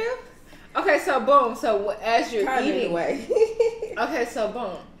plead the fifth. Okay, so boom. So as you're eating, anyway. okay, so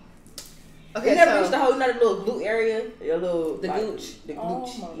boom. Okay, you never so reached the whole another little glute area, your little the gooch. The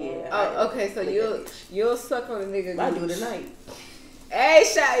gooch, yeah. Oh, okay, so you'll suck on a nigga. I do it tonight. Hey,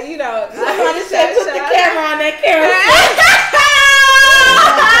 shot, you know. I just said put the camera on that camera.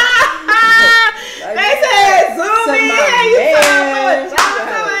 They said zoom in. You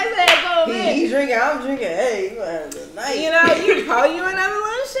said zoom in. He drinking, I'm drinking. Hey, tonight. You know, you pour you another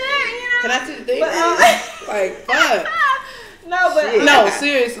little shit. You know. Can I see the thing? Like, fuck. No, but no,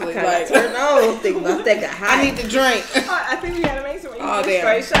 seriously, like turn on. Think about taking a high. I need to drink. I think we gotta make some damn.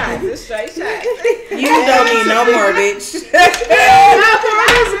 straight shots. Just straight shots. You don't need no more, bitch.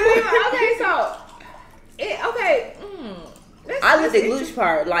 Okay, so okay. I licked the glooch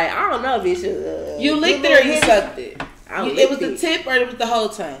part. Like, I don't know if it should. You licked it or you sucked it? It was the it. tip or it was the whole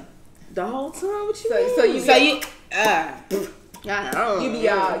tongue? The whole time? What you mean? So you You be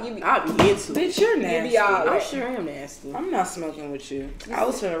all. I'll be into it. Bitch, you're nasty. You be all. I sure am nasty. I'm not smoking with you. I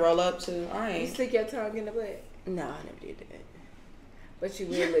was finna roll up too. I You ain't. stick your tongue in the butt, No, I never did that. but you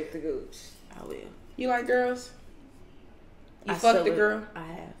will lick the gooch. I will. You like girls? You I fucked still the would- girl? I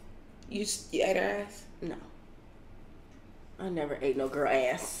have. You ate her ass? No. I never ate no girl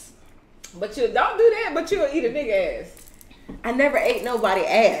ass. But you don't do that. But you'll eat a nigga ass. I never ate nobody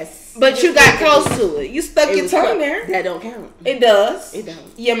ass. But you got close to it. You stuck your tongue there. That don't count. It does. It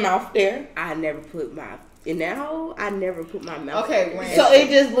don't. Your mouth there. I never put my in that hole. I never put my mouth. Okay, there. when- So it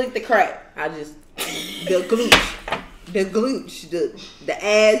just licked the crack. I just the glooch, the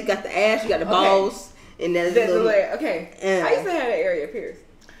ass. You got the ass. You got the balls, and then The leg. Okay. Yeah. I used to have that area pierced.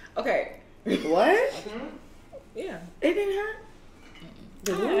 Okay. What? Yeah. It didn't hurt.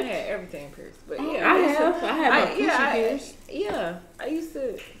 I had everything pierced, but Oh, yeah, I have my coochie pierced. I used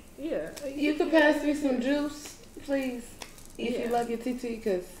to. Yeah. You could pass me some juice, please, if Yeah. you love your TT,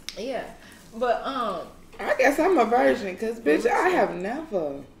 cause Yeah. But I guess I'm a virgin, cause bitch, I have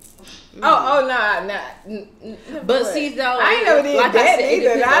never. Nah. But see though, I ain't never did like that I said, it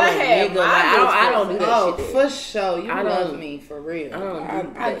either. depends I on done the had nigga. my Like, I don't do that Oh, shit. for sure, you I love don't- me for real. I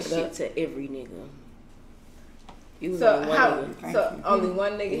don't do I that shit to every nigga. You So only one how? nigga. So only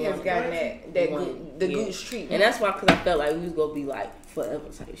one nigga has gotten that One. the Yeah. gooch treatment. And that's why, cause I felt like we was gonna be like forever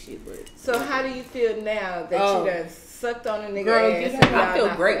type shit. But So how do you feel now that Oh. you done sucked on a nigga Girl, ass? get and out. I y'all feel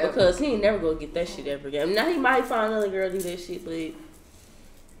not great forever? because he ain't never gonna get that shit ever again. Now he might find another girl do that shit, but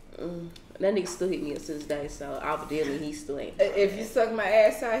that nigga still hit me up to this day. So evidently he still ain't. If you suck my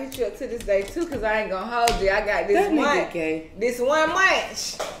ass, I'll hit you up to this day too, cause I ain't gonna hold you. I got this That one. nigga gay. This 1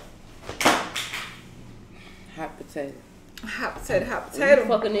 munch. Hot potato. Hot potato, hot When you potato.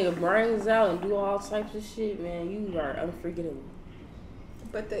 fuck a nigga brains out and do all types of shit, man, you are unforgettable.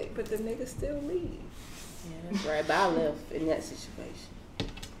 But the nigga still leave. Yeah, that's right. But I left in that situation.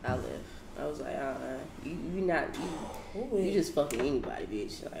 I left. I was like, you not, you just fucking anybody,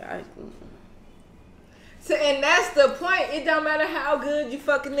 bitch. Like, So and that's the point. It don't matter how good you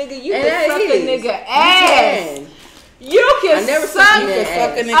fuck a nigga. You And can that suck a is. nigga You ass. can. You can I never suck sucked a a nigga nigga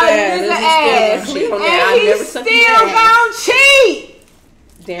Suck a ass. nigga ass. ass. Clear on And that. I he's never sucked still his ass. gonna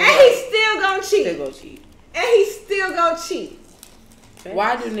cheat. Damn And right. he's still gonna cheat. Still go cheat. And he's still gonna cheat.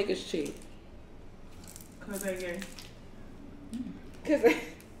 Why do niggas cheat? Cause they gay. Cause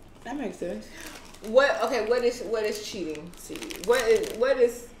That makes sense. what is cheating to you? What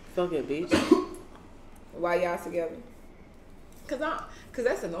is Fuck it, bitch. why y'all together? Cause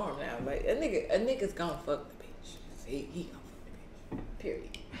that's the norm now. Like a nigga's gonna fuck the bitch. He gonna fuck the bitch.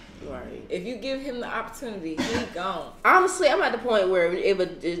 Period. Right. If you give him the opportunity, he gone. Honestly, I'm at the point where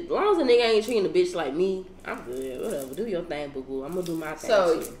as long as a nigga ain't treating a bitch like me, I'm good. Whatever. Do your thing, boo boo. I'm gonna do my thing.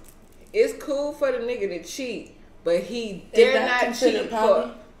 So too. it's cool for the nigga to cheat, but he Is dare that not considered cheat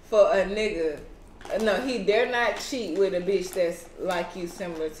poly? for a nigga. No, he dare not cheat with a bitch that's like you,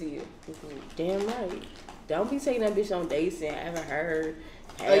 similar to you. Damn right. Don't be taking that bitch on dates and having her.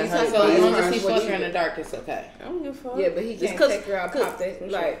 Oh, you having her talking So about as his long as friends, he what fuck he her in do? the dark, it's okay. I don't give a fuck. Yeah, but he Just can't take her out, pop that. for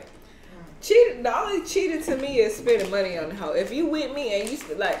Like, cheating, the only cheating to me is spending money on the hoe. If you with me and you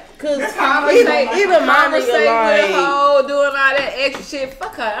Cause conversate, even my nigga with a like. hoe, doing all that extra shit,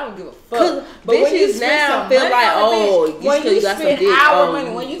 fuck her, I don't give a fuck. Cause But when you bitches spend now some feel money like, on a oh, bitch, you when still you got some spend dick. our Oh, money,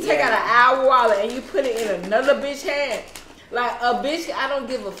 when you take yeah. out an hour wallet and you put it in another bitch hand, like a bitch, I don't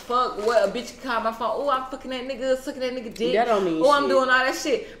give a fuck what a bitch can call my phone. Oh, I'm fucking that nigga, sucking that nigga dick. That don't mean Oh, I'm shit. doing all that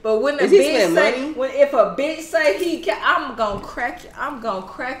shit. But when a Is he bitch spending say, money? if a bitch say he can, I'm gonna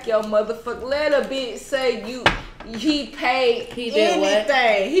crack your motherfucker. Let a bitch say he paid He did what?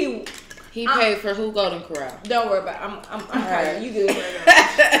 anything. He paid for who Golden Corral? Don't worry about it. I'm right. you good right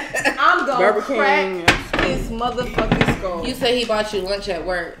now. I'm gonna Burger crack King. his motherfucking skull. You say he bought you lunch at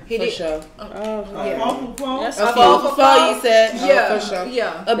work. He for did. sure. Oh, Yeah. Awful phone. That's A cute. phone for phone, you said. Yeah, Oh, for sure.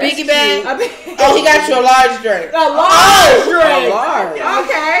 yeah. A That's biggie bag. cute. Oh, he got you a large drink. A large drink. A large.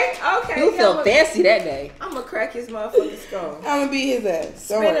 Okay. You feel fancy that day. I'm gonna crack his motherfucking skull. I'm gonna beat his ass.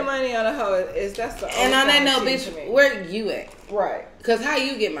 Don't Spending worry. money on a hoe is that's the And only on that kind of note, cheating to bitch, me. where you at? Right. Cause how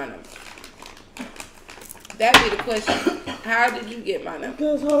you get my number? That be the question. How did you get my number?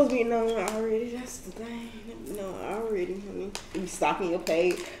 Because hoes be knowing already. That's the thing. No, already, honey. You stalking your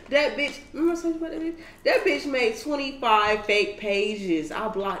page. That bitch, remember I told you about that bitch? That bitch made 25 fake pages. I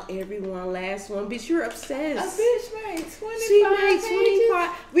blocked everyone, last one. Bitch, you're A obsessed. bitch made 25 She made pages. 25.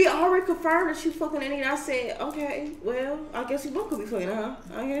 We already confirmed that you fucking any. I said, okay, well, I guess we both could be fucking, huh?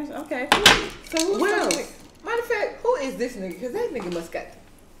 I guess, okay. So who What fucking else? with- Matter of fact, who is this nigga? Because that nigga must got.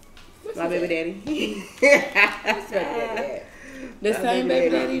 My baby daddy. The same baby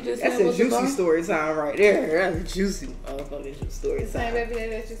daddy you just That's said a was juicy a bum? story time right there. That's a juicy motherfucking story The same time. baby daddy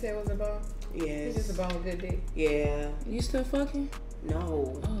that you said was a bum. Yes. He's just a bum with good dick. Yeah. You still fucking?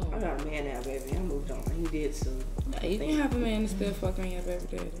 No. Oh. I got a man now, baby. I moved on. He did too. You can have a man that's still fucking your baby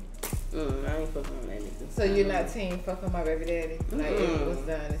daddy. I ain't fucking on that nigga. So you're not team fucking my baby daddy? Like, if it was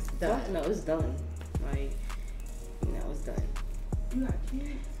done, it's done. Fuck no, it's done. Like, no, it's done. You got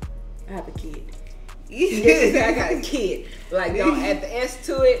kids? I have a kid. Yeah, I got a kid. Like, don't add the S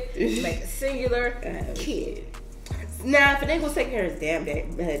to it. Make it singular. I have a Kid. Now, if they gonna take care of his damn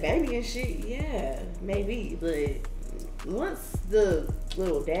baby and shit, yeah, maybe. But once the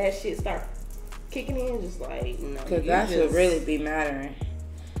little dad shit start kicking in, just like, no. Because that should really be mattering.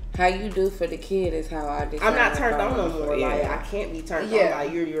 How you do for the kid is how I decide. I'm not turned on no more. Yeah. Like, I can't be turned on.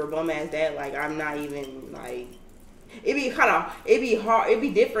 Like, you're a bum ass dad. Like, I'm not even, like, it'd be hard. It'd be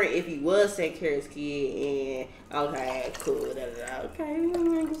different if he was taking care of his kid and, okay, cool, okay, we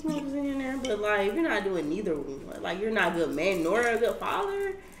gonna get some numbers in there. But, like, you're not doing neither one. Like, you're not a good man nor a good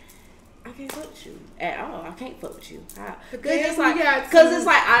father. I can't fuck with you at all. I can't fuck with you. Because it's like,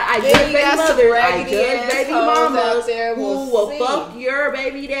 I judge baby mothers, I judge baby mamas who will fuck your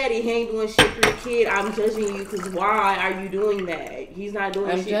baby daddy. He ain't doing shit for your kid. I'm judging you because why are you doing that? He's not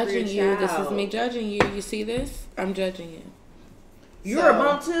doing shit for your child. I'm judging you. This is me judging you. You see this? I'm judging you. You're a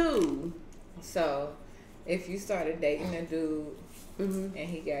bum too. So, if you started dating a dude and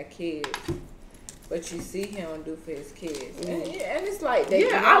he got kids, but you see him do for his kids, and it's like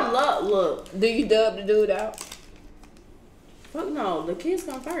look. Do you dub the dude out? Fuck no, the kids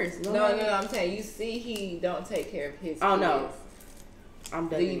come first. No, I'm saying you see he don't take care of his. Oh kids. no, I'm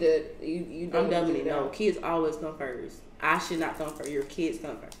done. I'm done. No, kids always come first. I should not come first. Your kids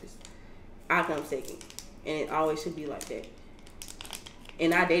come first. I come second, and it always should be like that.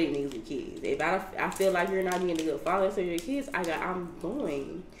 And I dated niggas with kids. If I feel like you're not being a good father to your kids, I'm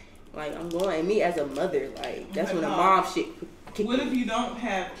going. Like, I'm going, and me as a mother, like, that's when the mom shit. What if you don't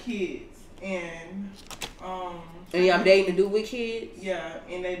have kids and I'm dating a dude with kids? Yeah,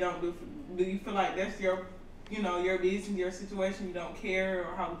 and they don't do you feel like that's your business, your situation, you don't care,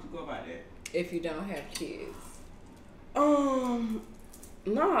 or how would you go about that? If you don't have kids.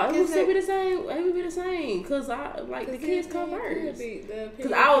 No, it would still be the same. It would be the same, cause the kids come first.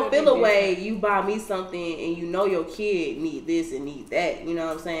 Cause I would feel a way you buy me something and you know your kid need this and need that. You know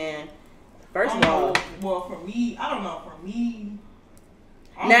what I'm saying? First of all, well, for me, I don't know. For me,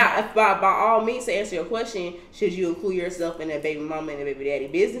 now if by all means to answer your question, should you include yourself in that baby mama and the baby daddy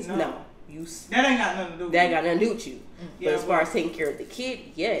business? No. That ain't got nothing to do with that. Ain't got nothing to do with you. Yeah, but as far as taking care of the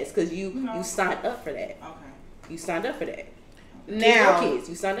kid, yes, cause you signed up for that. Okay. You signed up for that. Now, kids,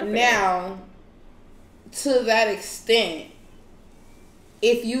 you signed up for that. To that extent,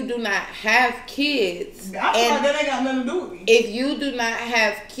 if you do not have kids, I feel like that ain't got nothing to do with me. If you do not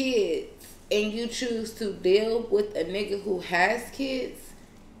have kids and you choose to deal with a nigga who has kids,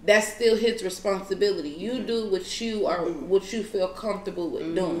 that's still his responsibility. You do what you feel comfortable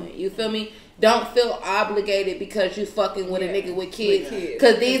with doing. You feel me? Don't feel obligated because you fucking with a nigga with kids.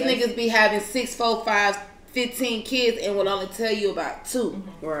 Because these niggas be having 6, 4, 5, 15 kids and will only tell you about 2.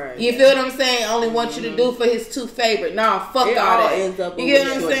 Right. You feel what I'm saying? Only want you to do for his 2 favorite. Nah, fuck all that. Ends up you get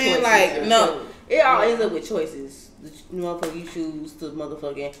what I'm saying? Like, no. It all ends up with choices. The motherfucker you choose to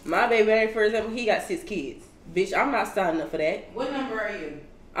motherfucking. My baby daddy, for example, he got 6 kids. Bitch, I'm not signing up for that. What number are you?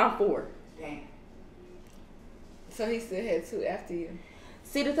 I'm 4. Damn. So he still had 2 after you.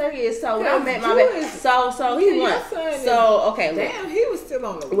 See, the thing is, so when I met my baby, so he won. So okay, look. Damn, he was still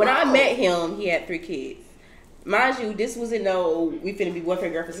on the road. When I met him, he had 3 kids. Mind you, this wasn't no we finna be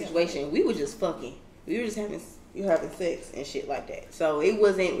boyfriend girlfriend situation. We were just fucking. We were just having sex and shit like that. So it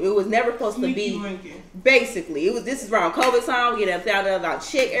was never supposed to be. Basically, this is around COVID time. We get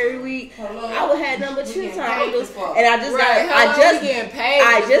 $1,000 check every week. I would have number 2 times, and I just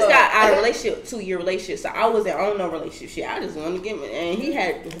got out of a relationship, 2-year relationship. So I wasn't on no relationship shit. I just wanted to get me, and he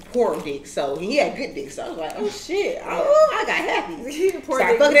had poor dick, so he had good dick. So I was like, oh shit, I got happy.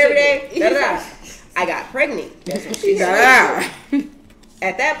 Started fucking every day. I got pregnant. That's what she said.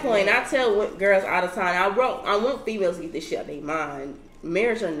 At that point, I tell girls all the time, I want females to get this shit out of their mind.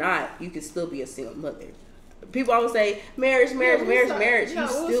 Marriage or not, you can still be a single mother. People always say marriage. You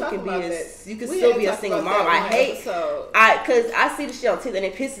still can be a single mom. Cause I see the shit on TikTok and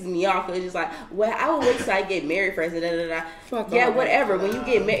it pisses me off. Cause it's just like, well, I will wait till I get married first. Yeah, whatever. When you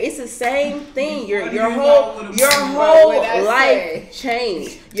get married, it's the same thing. Your whole life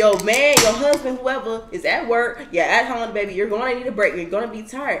change. Your man, your husband, whoever is at work, you're at home, baby. You're gonna need a break. You're gonna be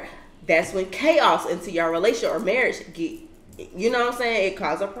tired. that's when chaos into your relationship or marriage get, you know what I'm saying? It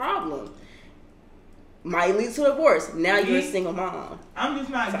causes a problem. Might lead to divorce. Now you're a single mom. I'm just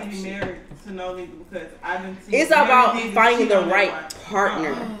not getting married to no nigga because I didn't see. It's about finding the right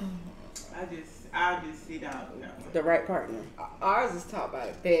partner. I just sit out on that one. The right partner. Ours is taught by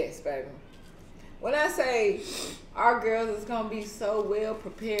the best, baby. When I say our girls is gonna be so well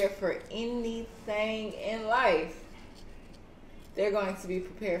prepared for anything in life, they're going to be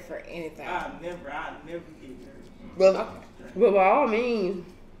prepared for anything. I'll never get married. But by all means,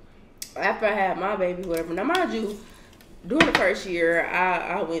 after I had my baby, whatever. Now, mind you, during the first year,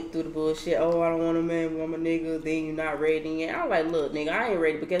 I went through the bullshit. Oh, I don't want a man, I'm a nigga. Then you're not ready yet. I was like, look, nigga, I ain't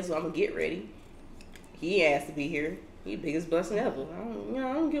ready, but guess what? I'm gonna get ready. He asked to be here. He the biggest blessing ever. I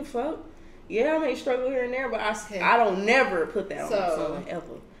don't give a fuck. Yeah, I may struggle here and there, but I don't never put that on my son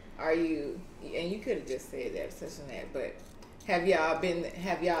ever. Are you? And you could have just said that, such and that, but have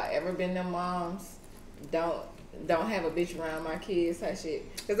y'all ever been them moms? Don't have a bitch around my kids, that shit.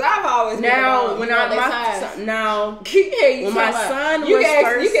 Cause I've always been when my son was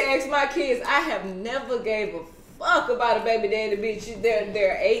first, you can ask my kids. I have never gave a fuck about a baby daddy bitch.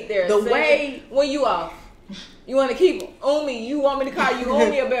 They're 8, they're 7. When you off, you want to keep them. Umi, you want me to call you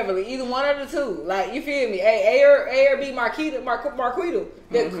Umi or Beverly? Either one of the two. Like, you feel me? A or B, Marquita.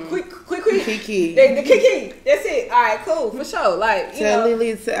 The Kiki. The Kiki. That's it. All right, cool, for sure. Like, you know.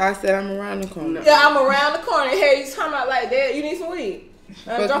 Lily, I said I'm around the corner. Yeah, I'm around the corner. Hey, you talking about like that? You need some weed.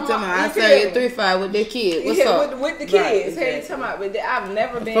 I said you 3-5 with their kids. What's up? With the kids. Right, hey, you talking about? But I've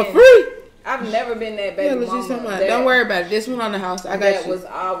never been for free. I've never been that baby mama. Don't worry about it. This one on the house. I got that you. Was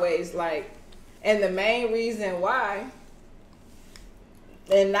always like, and the main reason why,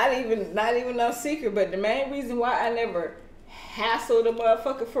 and not even no secret, but the main reason why I never hassled a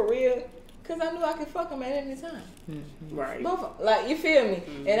motherfucker for real, cause I knew I could fuck him at any time. Mm-hmm. Right. Both, like, you feel me?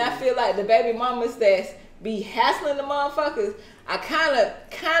 Mm-hmm. And I feel like the baby mamas that's be hassling the motherfuckers, I kind of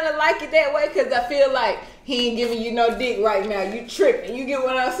like it that way, because I feel like he ain't giving you no dick right now. You tripping. You get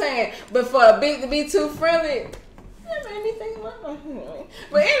what I'm saying? But for a bitch to be too friendly, that made me think about my...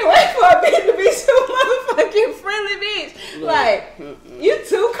 But anyway, for a bitch to be too motherfucking friendly, bitch, like, you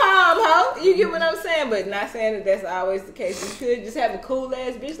too calm, ho. You get what I'm saying? But not saying that that's always the case. You could just have a cool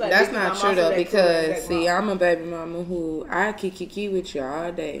ass bitch like that's not true though, because see, I'm a baby mama who I kiki with you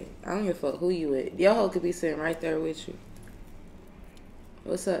all day. I don't give a fuck who you with. Your hoe could be sitting right there with you.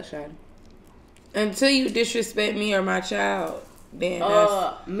 What's up, Shawty? Until you disrespect me or my child, then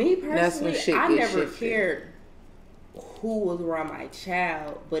me personally, that's when shit I gets never shifted. cared who was around my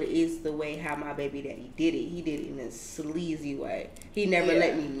child, but it's the way how my baby daddy did it. He did it in a sleazy way. He never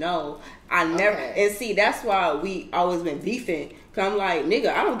let me know. I never, and see, that's why we always been beefing. Cause I'm like,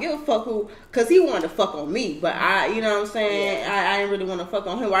 nigga, I don't give a fuck who, cause he wanted to fuck on me, but you know what I'm saying? I didn't really want to fuck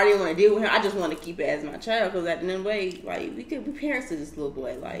on him. I didn't want to deal with him. I just want to keep it as my child, cause at the end of the way, like, we could be parents to this little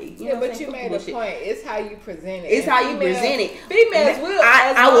boy, like, you know. But you made a point. It's how you present it. It's how you present it. Females will.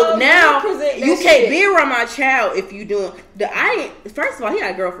 I will now. You can't shit. be around my child if you doing the. First of all, he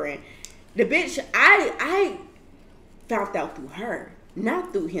got a girlfriend. The bitch, I found out through her,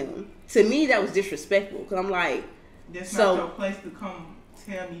 not through him. To me, that was disrespectful, cause I'm like. That's not your place to come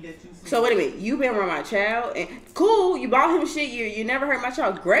tell me that you see. So wait a minute, you been around my child and cool, you bought him shit, you never hurt my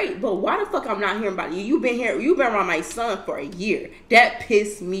child, great, but why the fuck I'm not hearing about you? You've been around my son for a year. That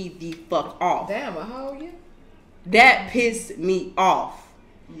pissed me the fuck off. Damn, a whole year? That pissed me off.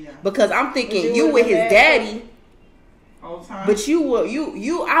 Yeah. Because I'm thinking you with his daddy. All the time. But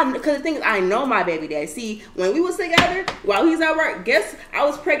because the thing is, I know my baby daddy. See, when we was together, while he's at work, guess I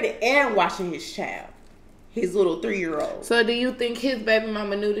was pregnant and watching his child. His little 3-year-old. So do you think his baby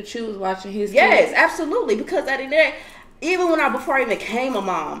mama knew that you was watching his Yes, kids? absolutely. Because at the end of the day, even before I even became a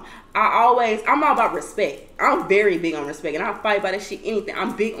mom, I'm all about respect. I'm very big on respect, and I fight about that shit, anything.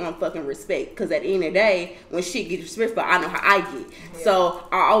 I'm big on fucking respect, because at the end of the day, when shit gets respectful, I know how I get. Yeah. So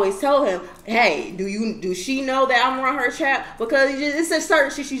I always tell him, hey, do she know that I'm around her child? Because it's a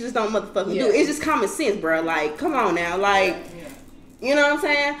certain shit she just don't motherfucking do. It's just common sense, bro. Like, come on now, like. Yeah. You know what I'm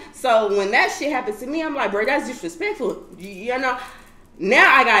saying? So when that shit happens to me, I'm like, bro, that's disrespectful. You know?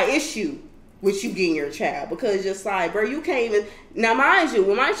 Now I got issue with you getting your child, because it's just like, bro, you can't even. Now, mind you,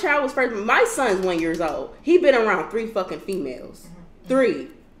 when my child was first, my son's 1 year old. He been around 3 fucking females. 3.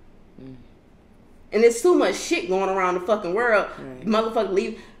 And there's too much shit going around the fucking world. Right. Motherfucker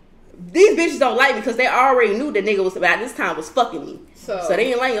leave. These bitches don't like me because they already knew the nigga was about this time was fucking me. So they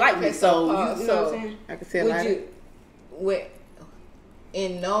didn't like me. So you know what I'm saying? I can say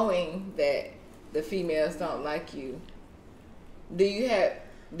in knowing that the females don't like you, do you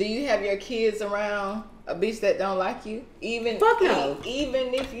have your kids around A bitch that don't like you, even Fuck no.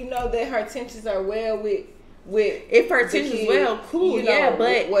 Even if you know that her intentions are well with if her intentions well, cool, you know, yeah,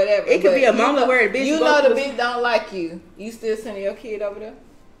 but whatever. it could be a moment where a bitch you know the bitch don't like you. You still sending your kid over there?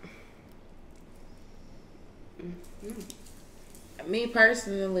 Me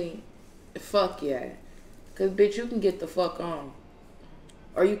personally, fuck yeah. Cause bitch, you can get the fuck on.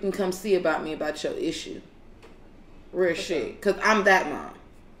 Or you can come see about me about your issue. Real shit. Cause I'm that mom.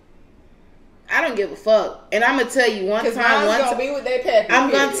 I don't give a fuck. And I'm gonna tell you one time, gonna be with their pappy.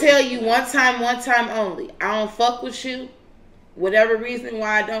 I'm gonna tell you one time only. I don't fuck with you. Whatever reason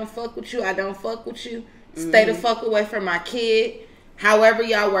why I don't fuck with you, I don't fuck with you. Stay the fuck away from my kid. However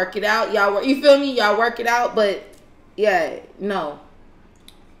y'all work it out. You feel me? Y'all work it out, but yeah, no.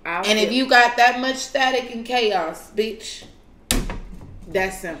 And if you got that much static and chaos, bitch,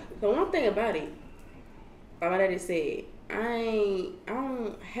 that's simple. The one thing about it, my daddy said, I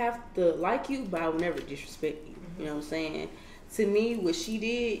don't have to like you, but I will never disrespect you. You know what I'm saying? To me, what she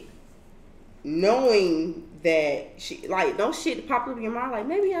did, knowing that she, like, no shit pop up in your mind, like,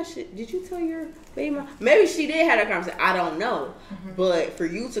 maybe I should, did you tell your baby mom? Maybe she did have that conversation. I don't know. But for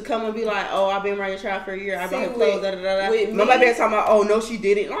you to come and be like, oh, I've been around your child for a year, I've been her clothes, da da da da. My baby talking about, oh, no, she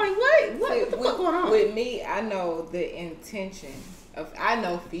didn't. Like, what the fuck going on? With me, I know the intention of, I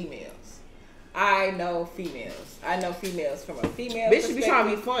know females. I know females from a female bitch should be trying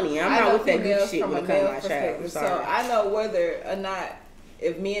to be funny. I'm not with that good shit when it comes to my child. So I know whether or not,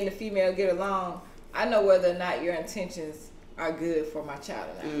 if me and the female get along, I know whether or not your intentions are good for my child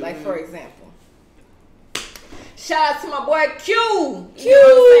or not. Like, for example, shout out to my boy Q. You know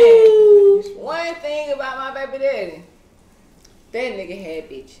what I'm saying? One thing about my baby daddy, that nigga had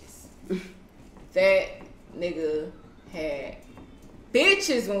bitches. That nigga had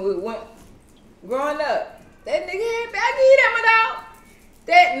bitches when we went growing up. That nigga had, I give you that, my dog.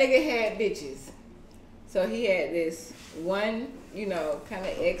 That nigga had bitches. So he had this one, you know, kind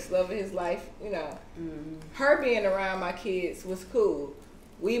of ex-love of his life, you know. Her being around my kids was cool.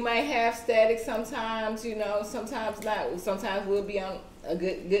 We might have static sometimes, you know, sometimes not. Sometimes we'll be on a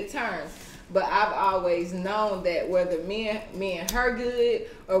good terms. But I've always known that whether me and her good,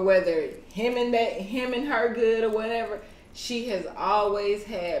 or whether him and her good, or whatever, she has always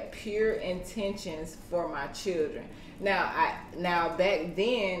had pure intentions for my children. Now back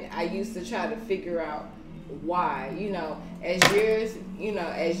then I used to try to figure out why, you know, as years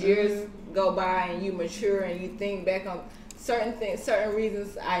go by and you mature and you think back on certain things, certain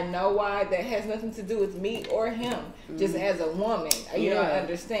reasons, I know why, that has nothing to do with me or him, just as a woman, you know, I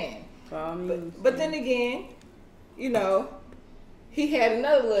understand. But then again, you know, he had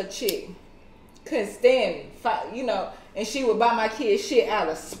another little chick, couldn't stand me, you know, and she would buy my kids shit out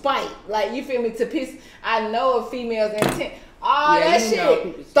of spite. Like, you feel me? To piss. I know a female's intent. All that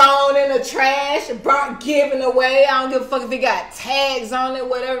shit thrown in the trash, burnt, given away. I don't give a fuck if it got tags on it,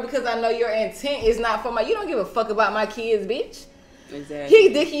 whatever, because I know your intent is not for my. You don't give a fuck about my kids, bitch. Exactly. He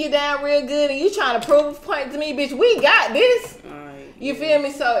dicking you down real good, and you trying to prove a point to me, bitch. We got this. You feel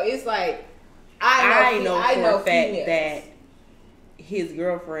me? So it's like I know for a fact that his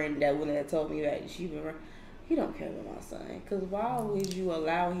girlfriend that wouldn't have told me that she been. He don't care about my son. Because why would you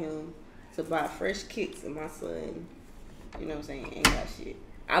allow him to buy fresh kicks and my son, you know what I'm saying, ain't got shit.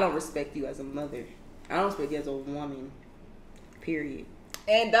 I don't respect you as a mother. I don't respect you as a woman. Period.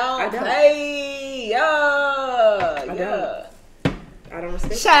 And don't play. I don't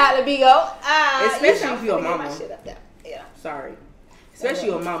respect Shout out to Big O. Especially if you're a mama. Yeah. Sorry. Especially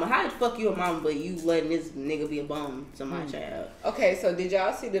your mama. How the fuck you a mama but you letting this nigga be a bum to my child? Okay, so did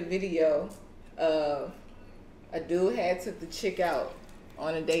y'all see the video of a dude had took the chick out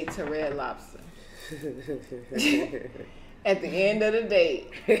on a date to Red Lobster? At the end of the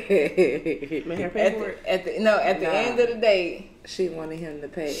date, at the end of the date, she wanted him to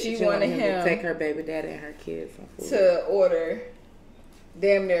pay. She wanted him to take her baby daddy and her kids some food. To order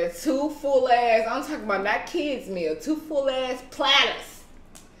damn near 2 full ass. I'm talking about not kids meal. 2 full ass platters.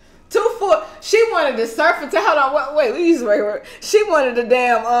 2 full. She wanted the surfer. Hold on. Wait. We use the right word. She wanted the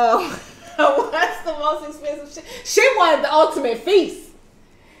damn what's the most expensive shit? She wanted the ultimate feast.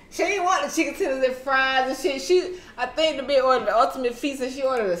 She didn't want the chicken tenders and fries and shit. I think the bitch ordered the ultimate feast and she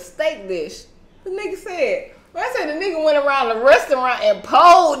ordered a steak dish. The nigga said, when I said the nigga went around the restaurant and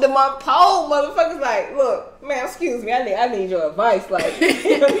polled motherfuckers like, look, man, excuse me, I need your advice. Like,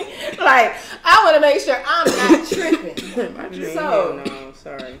 like, I want to make sure I'm not tripping. So, no,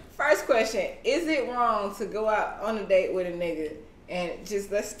 sorry. First question, is it wrong to go out on a date with a nigga and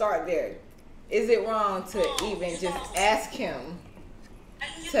just, let's start there. Is it wrong to even just ask him,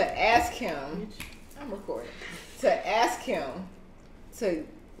 I'm recording, to ask him to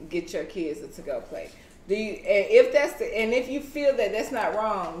get your kids a to-go plate? Do you, and if that's and if you feel that that's not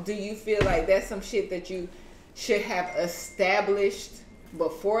wrong, do you feel like that's some shit that you should have established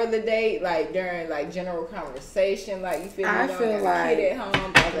before the date, like during like general conversation? Like you feel I feel like kid at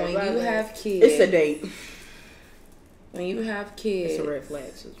home, blah, blah, when blah, you blah. have kids, It's a date. when you have kids, It's a red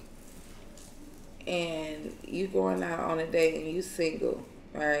flag. and you going out on a date and you single,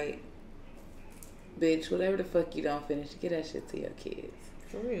 right? Bitch, whatever the fuck you don't finish, get that shit to your kids.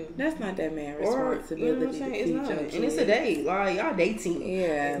 For real. That's not that man's Or, responsibility you know what I'm to saying? feed It's your not. kids. And it's a date. Like, y'all dating.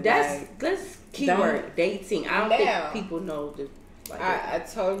 Yeah. That's keyword, dating. I don't Now, think people know the. Like, I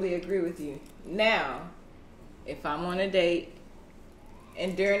totally agree with you. Now, if I'm on a date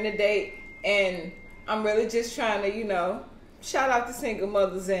and during the date and I'm really just trying to, you know, shout out to single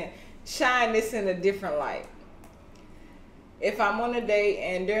mothers and shine this in a different light. If I'm on a date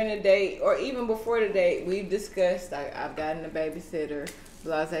and during the date or even before the date, we've discussed, I've gotten a babysitter,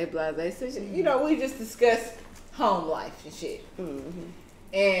 blase. So, you know, we just discussed home life and shit. mm-hmm.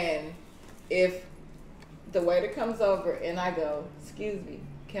 And if the waiter comes over and I go, excuse me,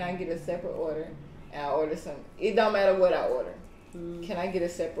 can I get a separate order? And I order some, it don't matter what I order. Can I get a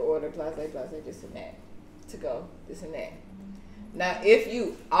separate order, blase, this and that, to go, this and that. Now, if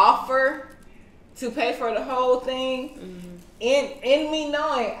you offer to pay for the whole thing, in me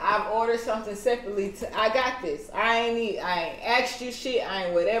knowing I've ordered something separately, I got this. I ain't asked you shit. I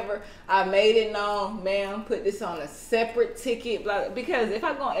ain't whatever. I made it known, ma'am. Put this on a separate ticket, blah, because if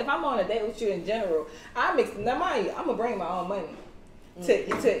I'm on a date with you in general, now mind you, I'm gonna bring my own money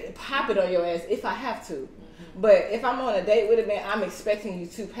to pop it on your ass if I have to. But if I'm on a date with a man, I'm expecting you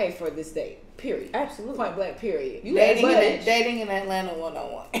to pay for this date. Period. Absolutely. Point blank. Period. You dating in Atlanta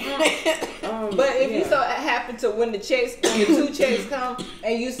 101. But if you so happen to when the two checks come,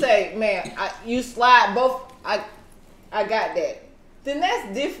 and you say, "Man, you slide both," I got that. Then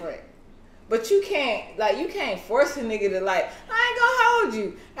that's different. But you can't force a nigga to like. I ain't gonna hold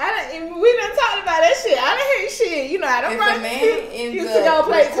you. We done talked about that shit. I done hear shit. You know, I don't. If a man used to go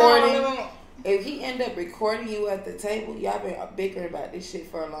play recording, if he end up recording you at the table, y'all been bickering about this shit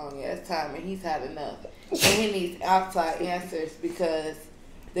for a long ass time, and he's had enough, and he needs outside answers because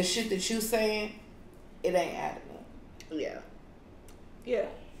the shit that you saying, it ain't adding up. Yeah.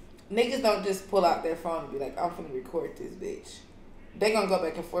 Niggas don't just pull out their phone and be like, I'm finna record this bitch. They gonna go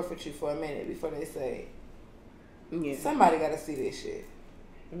back and forth with you for a minute before they say, somebody gotta see this shit.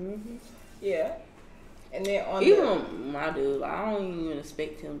 Mm-hmm. Yeah. And then even my dude, I don't even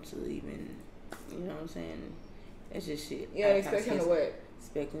expect him to even, you know what I'm saying? That's just shit. You don't expect him to what?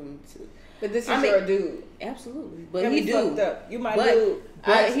 Expect him to. But this is your dude. Absolutely. But he do. You my dude.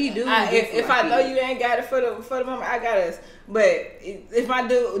 But he do. If I know you ain't got it for the moment, I got us. But if my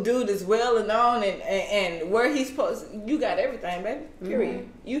dude is well and known and where he's supposed, you got everything, baby. Period.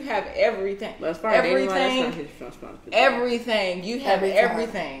 Mm-hmm. You have everything. But as far as everything. That's not his responsibility. Everything. You have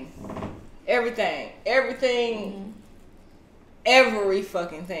everything. Everything. Mm-hmm. Every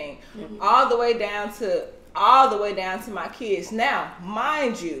fucking thing. Mm-hmm. All the way down to my kids. Now,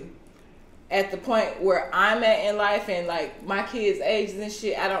 mind you, at the point where I'm at in life and like my kids' ages and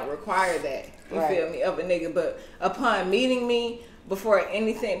shit, I don't require that. You feel me? Of a nigga. But upon meeting me, before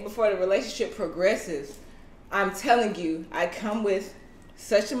the relationship progresses, I'm telling you, I come with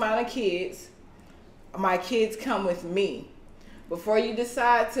such amount of kids. My kids come with me. Before you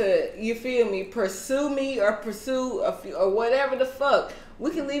decide to, you feel me, pursue me or or whatever the fuck,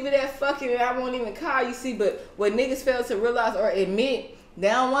 we can leave it at fucking and I won't even call you. See, but what niggas fail to realize or admit,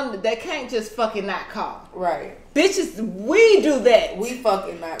 they can't just fucking not call. Right. Bitches, we do that. We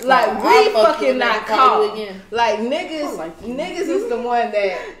fucking not call. Like, we fucking not call. Like, niggas is the one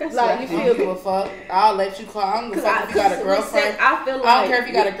that, like, you feel me? I don't give a fuck. I'll let you call. I don't give a fuck if you got a girlfriend. I feel like, I don't care if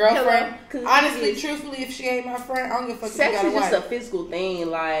you got a girlfriend. Honestly, truthfully, if she ain't my friend, I don't give a fuck if you got a wife. Sex is just a physical thing.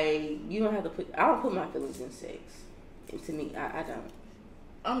 Like, you don't have to I don't put my feelings in sex. And to me, I don't.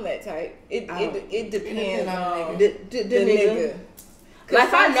 I'm that type. It depends on the nigga.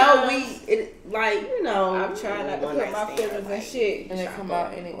 Like I know I'm trying not to put my feelings and shit, and it come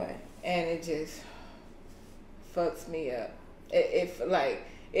out anyway, and it just fucks me up. It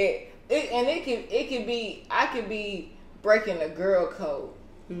can be. I could be breaking the girl code.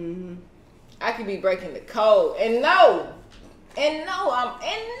 Mm-hmm. I could be breaking the code, and I'm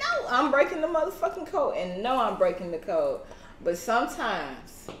breaking the motherfucking code, and I'm breaking the code. But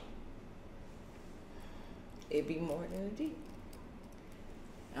sometimes it be more than a D.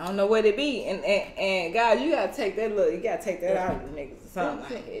 I don't know what it be, and God, you gotta take that out of the niggas or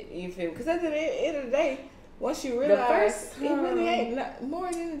something. Like, you feel? Because at the end of the day, once you realize it really ain't more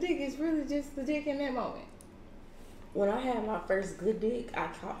than the dick, it's really just the dick in that moment. When I had my first good dick, I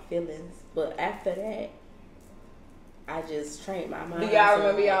caught feelings. But after that, I just trained my mind. Do y'all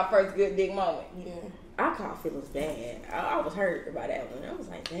remember y'all first good dick moment? Yeah. I caught feelings bad. I was hurt by that one. I was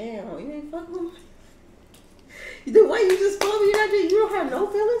like, damn, you ain't fucking with me. The way you just fuck me, you don't have no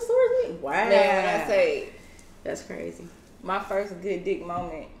feelings towards me? Wow. Man, when I say that's crazy. my first good dick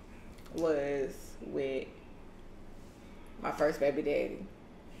moment was with my first baby daddy.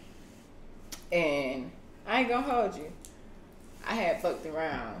 And I ain't gonna hold you. I had fucked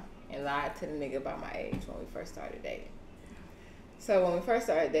around and lied to the nigga about my age when we first started dating. So when we first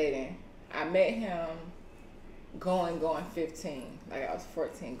started dating, I met him going 15. Like I was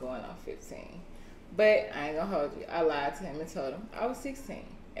 14 going on 15. But I ain't gonna hold you. I lied to him and told him I was 16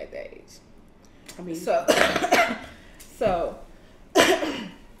 at that age. I mean, So,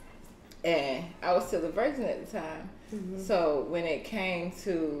 and I was still a virgin at the time. Mm-hmm. So when it came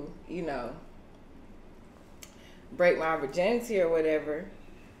to, you know, break my virginity or whatever,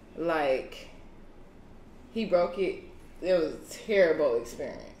 like, he broke it. It was a terrible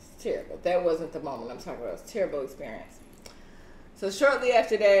experience. Terrible. That wasn't the moment I'm talking about. It was a terrible experience. So shortly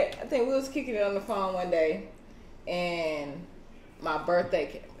after that, I think we was kicking it on the phone one day, and my birthday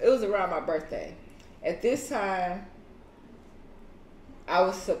came. It was around my birthday. At this time, I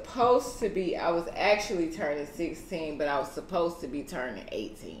was actually turning 16, but I was supposed to be turning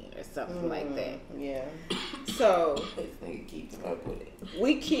 18 or something like that. Yeah. So This nigga keeps up with it.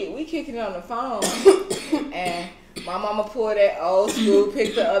 we kicking it on the phone, and my mama pulled that old school,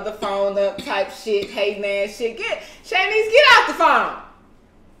 picked the other phone up type shit, hating ass shit. Shanice, get off the phone.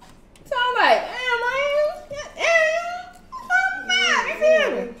 So I'm like,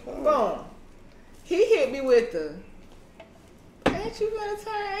 boom. He hit me with the, ain't you gonna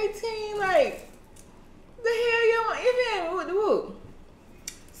turn 18? Like, the hell you want? You feel me? Whoop.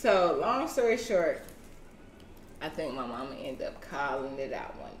 So, long story short, I think my mama ended up calling it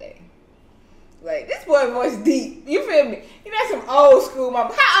out one day. Like, this boy voice deep. You feel me? You know, some old school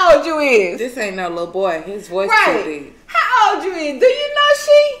mama. How old you is? This ain't no little boy. His voice Right. too deep. How old you is? Do you know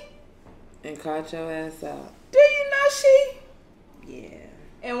she? And caught your ass out. Do you know she? Yeah.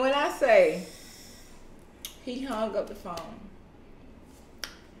 And when I say he hung up the phone,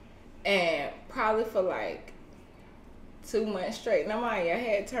 and probably for like 2 months straight. Now, mind you, I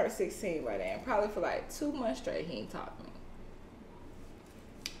had turned 16 by then. Probably for like 2 months straight, he ain't talked to me.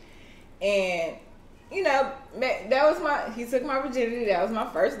 And, you know, that was he took my virginity. That was my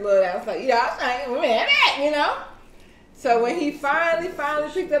first love. I was like, you know, I was like, man, that, you know. So when he finally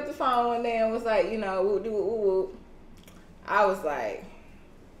picked up the phone one day and was like, you know, whoop, I was like,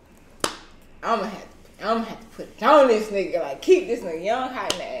 I'm gonna have to put it on this nigga, like keep this nigga young,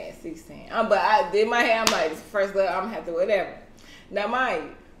 hot in the ass, 16. But I did my hair. I'm like, this first love, I'm gonna have to whatever. Now, mind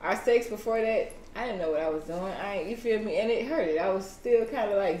you, our sex before that, I didn't know what I was doing. You feel me? And it hurted. I was still kind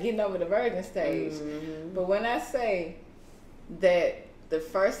of like getting over the virgin stage. Mm-hmm. But when I say that the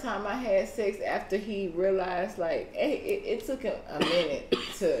first time I had sex after he realized, like, it took him a minute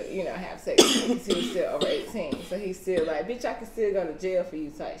to, you know, have sex because he was still over 18. So he's still like, bitch, I can still go to jail for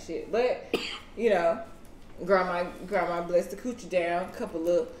you type shit. But, you know, grandma blessed the coochie down, a couple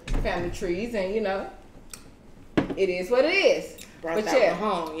of family trees, and, you know, it is what it is. Brought that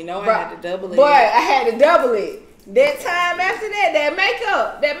one home, you know, I had to double it. Boy, I had to double it. That time after that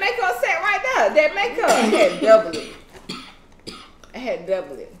makeup set right there, that makeup, I had to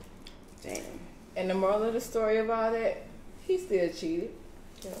double it. Damn. And the moral of the story of all that, he still cheated.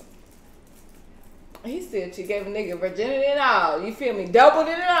 Yeah. He still cheated. Gave a nigga virginity and all. You feel me? Doubled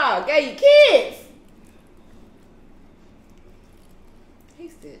it and all. Gave you kids. He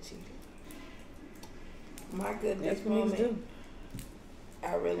still cheated. My goodness moment,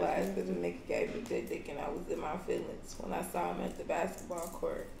 I realized that the nigga gave me good dick and I was in my feelings when I saw him at the basketball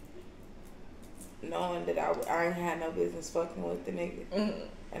court. Knowing that I ain't had no business fucking with the nigga. Mm-hmm.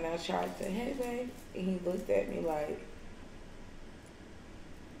 And I tried to, hey, babe. And he looked at me like,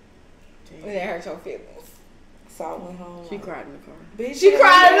 and that hurt your feelings. So I went home. She cried in the car. Bitch, she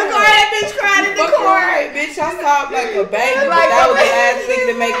cried in the car. That bitch cried in the car. Right, bitch, I sobbed like a baby. Like that was the last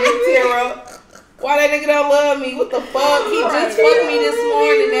nigga to make me tear up. Why that nigga don't love me? What the fuck? He just fucked me this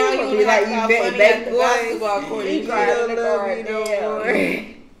morning. Now you like how funny at the basketball court. He cried in the car.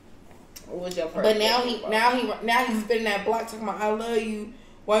 What was your first? But now he's spitting that block talking about I love you.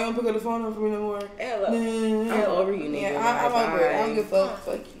 Why you don't pick up the phone up for me no more? Hello. I'm over you, nigga. Yeah, I'm over it. I don't give a fuck.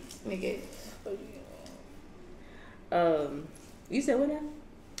 Fuck you, nigga. You said what now?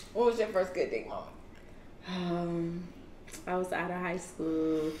 What was your first good dick moment? I was out of high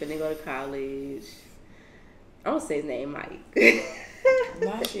school, finna go to college. I won't say his name, Mike.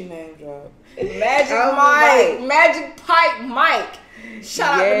 Now she name drop. Magic Pipe Mike.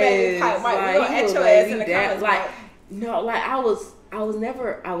 Shout out to Magic Pipe Mike. Like, We're gonna at your ass in the comments. Like, no, like I was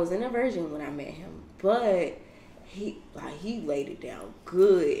in a virgin when I met him, but he laid it down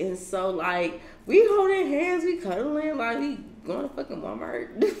good, and so like we holding hands, we cuddling, like we going to fucking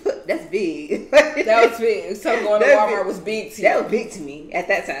Walmart. That's big. That was big. So going to Walmart was big to you. That was big to me at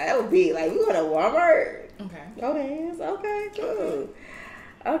that time. That was big. Like we going to Walmart. Okay. Hold hands. Okay, cool.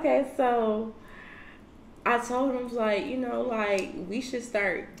 Okay, so I told him, like, you know, like, we should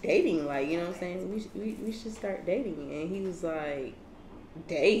start dating. Like, you know what I'm saying? We should start dating. And he was like,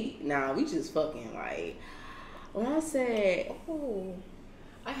 date? Nah, we just fucking, like, when I said, oh,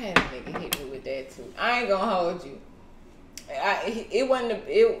 I had a nigga hit me with that, too. I ain't gonna hold you. It wasn't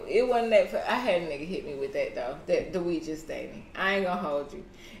that. I had a nigga hit me with that, though. That we just dating. I ain't gonna hold you.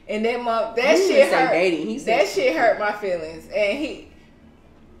 And that shit hurt. That shit hurt my feelings. And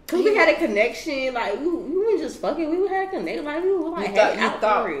cause we had a connection, like we weren't just fucking. We had a connection, like we were like, I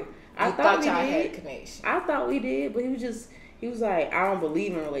thought y'all had a connection. I thought we did, but he was like, I don't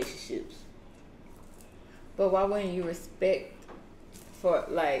believe in relationships. But why wouldn't you respect for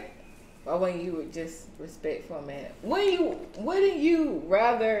like? Why wouldn't you just respect for a man? Wouldn't you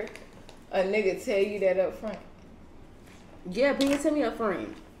rather a nigga tell you that up front? Yeah, but he didn't tell me up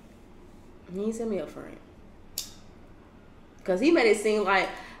front. Cause he made it seem like,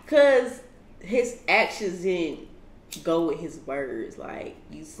 cause his actions didn't go with his words. Like,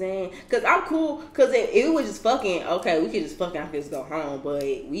 you saying, cause I'm cool. Cause if it was just fucking, okay, we could just fucking, I could just go home. But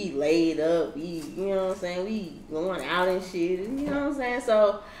we laid up, you know what I'm saying? We going out and shit, you know what I'm saying?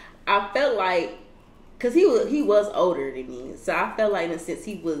 So I felt like, cause he was older than me, so I felt like in a sense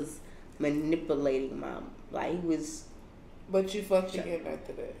he was manipulating he was. But you fucked again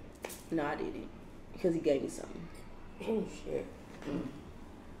after that. No, I didn't, because he gave me something. Oh shit.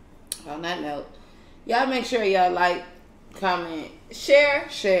 On that note, y'all make sure y'all like, comment, share,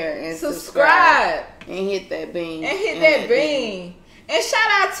 and subscribe. And hit that bean. And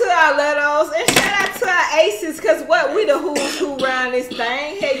shout out to our Letos. And shout out to our aces. Because we the who's who around this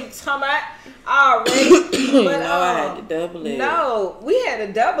thing. Hey, you talking about already. But I had to double it. No, we had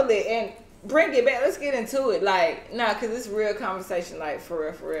to double it. And bring it back. Let's get into it. Like, because it's real conversation. Like,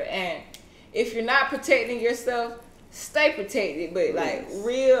 for real. And if you're not protecting yourself, stay protected. But, like,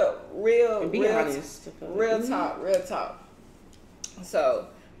 real honest. Real talk. So,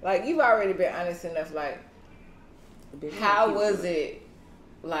 like, you've already been honest enough. Like, how was it?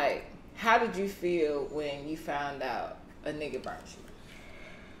 Like, how did you feel when you found out a nigga burnt you?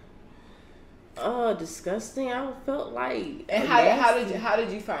 Oh, disgusting. I felt like. And how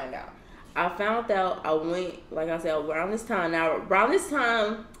did you find out? I found out. I went, like I said, around this time.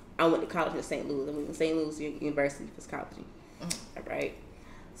 I went to college in St. Louis. I went to St. Louis University for psychology. Mm-hmm. Right.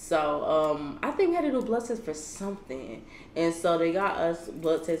 So, I think we had to do a blood test for something. And so they got us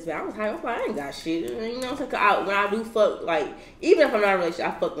blood tests back. I was like, I ain't got shit. You know what I'm saying? When I do fuck, like, even if I'm not in a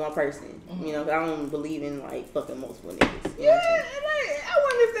relationship, I fuck one person. Mm-hmm. You know, cause I don't believe in, like, fucking multiple niggas. Yeah, and I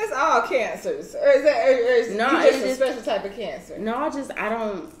wonder if that's all cancers. Or is just a special type of cancer? No, I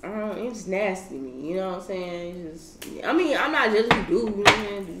don't, it's just nasty to me. You know what I'm saying? I'm not judging you,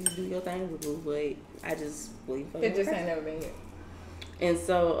 do your thing, but I just believe fucking it just ain't never been here. And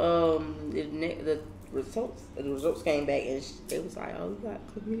so the results came back, and it was like, oh, you got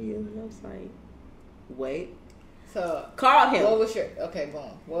chlamydia. And I was like, wait. So called him. What was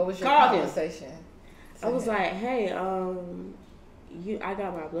your conversation? I was like, hey, I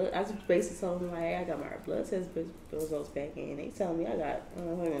got my blood. I was basically told him, like, hey, I got my blood test results back in. They tell me I got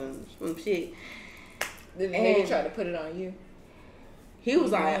some shit. Did the nigga try to put it on you? He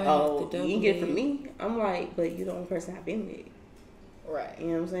was like, oh, you can get it from me. I'm like, but you're the only person I've been with. Right. You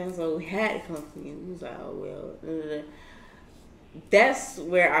know what I'm saying? So he had to come from you. He was like, oh, well. That's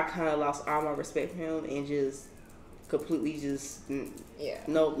where I kind of lost all my respect for him and just completely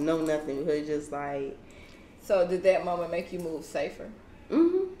no nothing. Because just like. So did that moment make you move safer?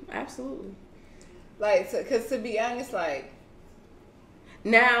 Mm-hmm. Absolutely. Like, because to be honest, like.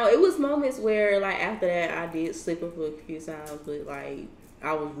 Now, it was moments where, like, after that, I did slip up a few times, but, like,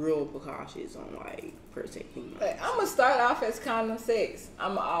 I was real precautious on, like, protecting myself. Like, I'm going to start off as condom sex.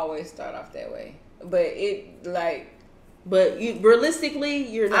 I'm going to always start off that way. But it, like... But realistically,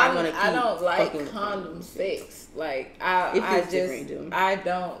 you're not going to keep I don't like condom sex. Like, I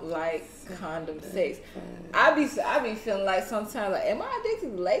don't like condom sex. I be feeling like sometimes, like, am I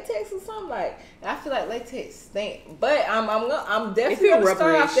addicted to latex or something? Like, I feel like latex stink. But I'm definitely going to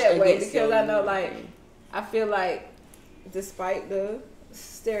start off that way because I know, like, I feel like despite the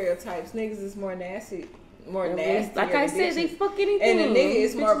stereotypes, niggas is more nasty more nasty. Like I said, they fuck anything. And the nigga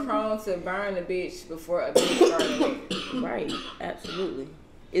is more prone to burn a bitch before a bitch burn a nigga. Right, absolutely.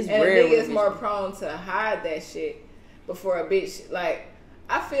 It's and rare. And the nigga is more prone to hide that shit before a bitch. Like,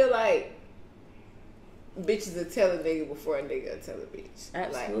 I feel like bitches will tell a nigga before a nigga will tell a bitch.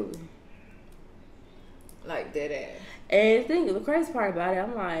 Absolutely. Like dead ass. And the crazy part about it,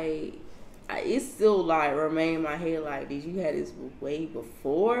 I'm like, it's still like remain in my head. Like, did you have this way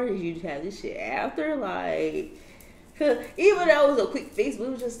before? Did you have this shit after? Like, cause even though it was a quick fix, we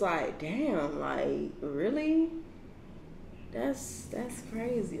was just like, damn, like really? That's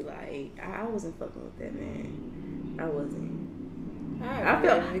crazy. Like, I wasn't fucking with that man. I wasn't.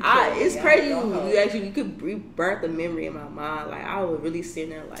 It's crazy you could burn the memory in my mind. Like, I was really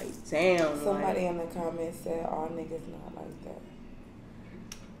sitting there like, damn. Somebody in the comments said all niggas not like that.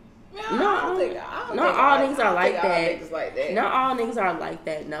 Not all niggas are like that. Not all niggas are like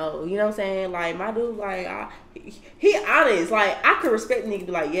that. No, you know what I'm saying? Like, my dude, like, he honest. Like, I could respect nigga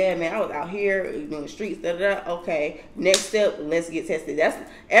be like, yeah, man, I was out here in the streets. Da da da. Okay, next step, let's get tested. That's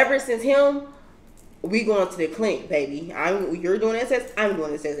ever since him. We going to the clinic, baby. You're doing that test. I'm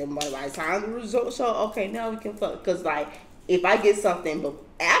doing this test. And by the time the results show, okay, now we can fuck. Cause like, if I get something, but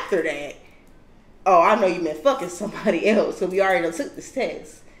after that, oh, I know you meant fucking somebody else. So we already took this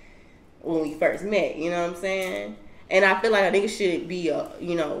test when we first met. You know what I'm saying? And I feel like a nigga shouldn't be,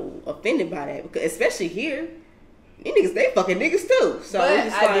 offended by that, because especially here, these niggas, they fucking niggas too. So but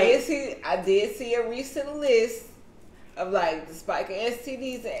it's just I did see a recent list of like the spike of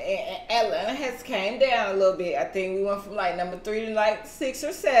STDs, and Atlanta has came down a little bit. I think we went from like number 3 to like 6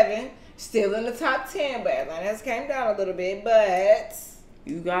 or 7, still in the top 10, but Atlanta has came down a little bit. But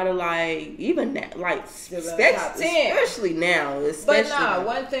you gotta like, even that, like, especially now. But nah,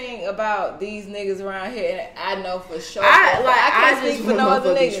 one thing about these niggas around here, and I know for sure, I can't speak for no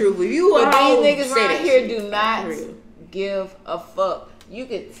other niggas. But these niggas around here do not give a fuck. You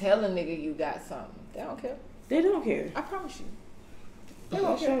could tell a nigga you got something. They don't care. They don't care. I promise you. They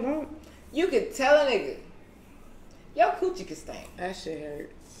don't care. You could tell a nigga, your coochie can stink. That shit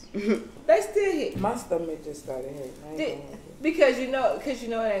hurts. They still hit. My stomach just started hurting. Because you know it ain't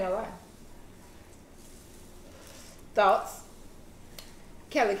gonna lie. Thoughts?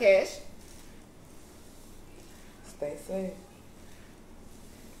 Kelly Cash. Stay safe.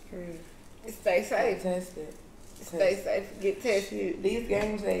 Stay safe. Get tested. Stay safe. Get tested. These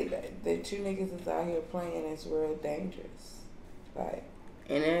games that you niggas is out here playing is real dangerous. Like,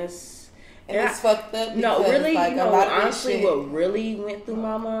 and it's fucked up. No, really, like, honestly, what really went through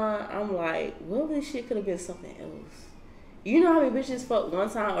my mind, I'm like, well, this shit could have been something else. You know how many bitches fuck one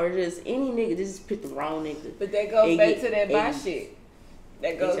time, or just any nigga just pick the wrong nigga? But that goes back to that bi shit.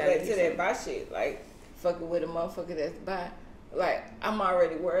 That goes back to that bi shit. Like, fucking with a motherfucker that's bi. Like, I'm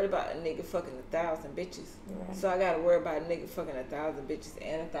already worried about a nigga fucking 1,000 bitches. Right. So I gotta worry about a nigga fucking 1,000 bitches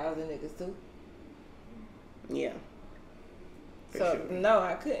and 1,000 niggas too. Yeah. So no,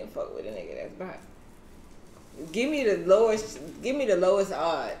 I couldn't fuck with a nigga that's bi. Give me the lowest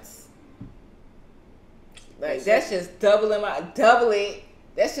odds. Like, that's just doubling my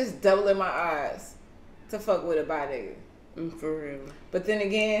odds to fuck with a bi nigga. For real. But then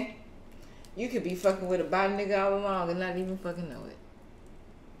again, you could be fucking with a bi nigga all along and not even fucking know it.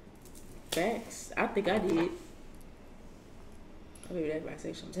 Facts. I think I did. I mean, that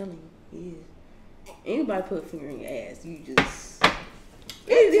bisexual. I'm telling you, yeah. Anybody put a finger in your ass, you just.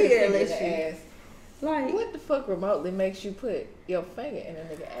 It's in the ass. Like, what the fuck remotely makes you put your finger in a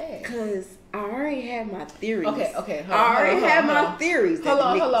nigga ass? Cause I already have my theories. Okay. I already have my theories. Hold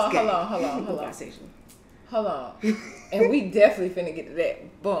on. And we definitely finna get to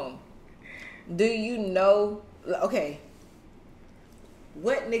that. Boom. Do you know? Okay.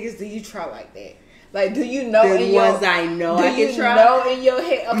 What niggas do you try like that? Like, do you know the ones I know I can try? Do you know in your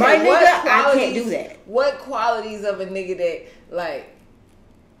head? Okay, my nigga, I can't do that. What qualities of a nigga that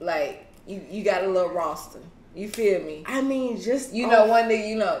like you got a little roster? You feel me? I mean, just one nigga,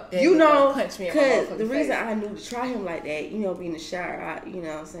 you know, punch me in my motherfucking the reason face. I knew to try him like that, be in the shower, you know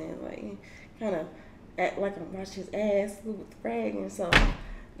what I'm saying, like, kind of act like I'm washing his ass with the rag, and so,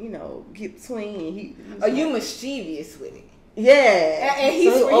 get between, and he. You mischievous with it? Yeah, and he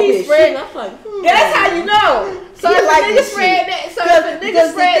spread. I'm like, that's how you know. So if a nigga spread that, so if a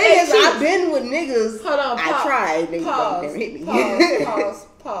nigga spread that, I've been with niggas. Hold on, I tried. Niggas pause, never hit me. Pause.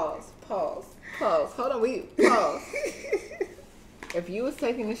 Hold on, pause. If you was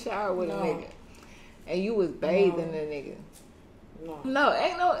taking a shower with a nigga and you was bathing a nigga,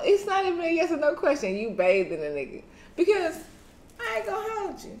 it's not even a yes or no question. You bathed in a nigga, because I ain't gonna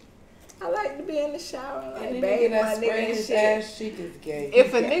hold you. I like to be in the shower. I like And bathe nigga my that spread nigga and his shit. ass cheek is gay.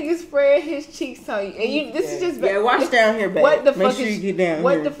 If a nigga spread his cheeks on you, and you, this is just Yeah, watch down here, babe. What the Make fuck sure is you get down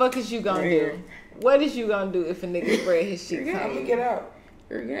what here. the fuck is you gonna Right do? here. What is you gonna do if a nigga spread his cheeks Yeah, on I'm gonna you? get out.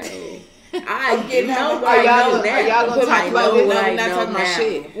 You're gay. I'm I getting know out. what Are I y'all know gonna- now. are y'all gonna I talk about know this? what No, I we not know talking about now.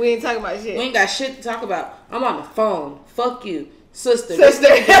 shit. We ain't talking about We shit. ain't got shit to talk about. I'm on the phone. Fuck you, sister. Sister,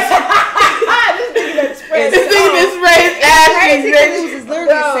 this nigga that spread This his nigga arms. spread his ass Crazy cheek, 'cause bitch. it was literally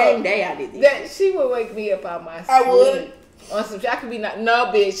No. the same day I did this. That she would wake me up out my sleep. I would. On some shit. I could be not. No,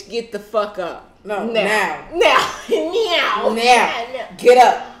 bitch, get the fuck up. No, now. Now. Get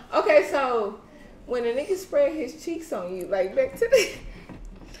up. Okay, so when a nigga spread his cheeks on you, like back to the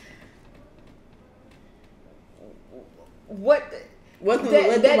what? What That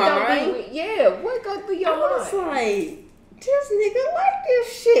went through my don't mind? be. Yeah, what go through your I was mind? like, this nigga like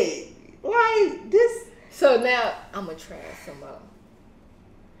this shit. Like this. So now I'm gonna try some more.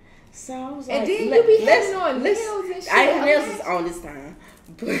 So I was like, And then you be having on let's- nails and shit. I had nails I'm is on this time,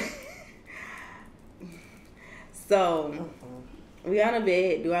 but so we on the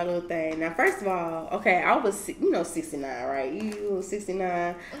bed, do our little thing. Now, first of all, okay, I was 69, right? You was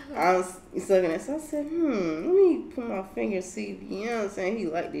 69. I was looking at, so I said, let me put my finger and see. You know what I'm saying? He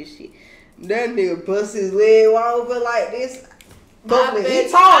like this shit. That nigga bust his leg wide open like this. Both legs. He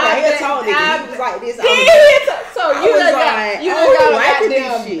tall now. He a tall nigga. He was like this. So I you was done like, got you I done got like a this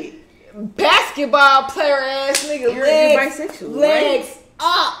goddamn shit. basketball player ass nigga You're legs, bisexual, legs right?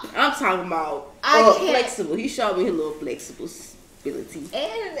 up, I'm talking about I can't- flexible. He showed me his little flexible ability.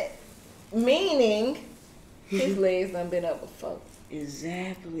 and meaning his legs done been up before.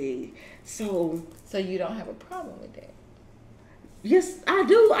 Exactly. So So you don't have a problem with that. yes, I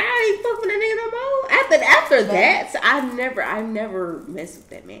do. I ain't fuck with that nigga no more. After that, I never mess with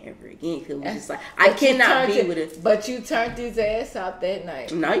that man ever again. Cause it was just like I But you cannot turned be it- with it. But you turned his ass out that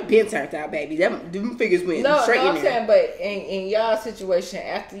night. No, he been turned out, baby. Them figures went No, straight I'm in there. saying, but in y'all situation,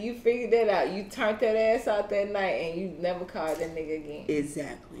 after you figured that out, you turned that ass out that night, and you never called that nigga again.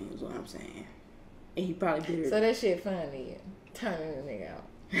 Exactly, is what I'm saying. And he probably did So it. that shit fun to you, turning the nigga out.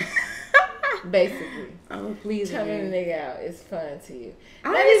 Basically, I'm pleased. turning the nigga out is fun to you. I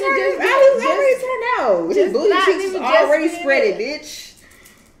Not already even turned, just- I was just- already turned out. His just booty not cheeks was even just already being spreaded, there. bitch.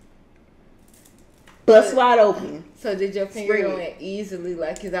 Bust wide open. So did your finger Spread. on it easily,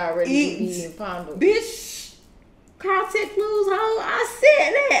 like it's already being fondled? Bitch, contact clues, hoe. I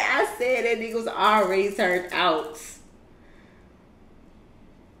said that. I said that nigga was already turned out.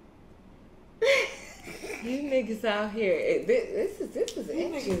 You niggas out here, this is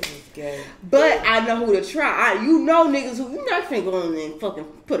interesting. Niggas is gay. But I know who to try. You know niggas who, you not finna go in and fucking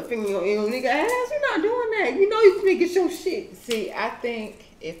put a finger on your nigga ass. You're not doing that. You know you finna get your shit. See, I think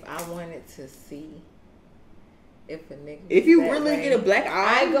if I wanted to see if a nigga, If you was that really way, get a black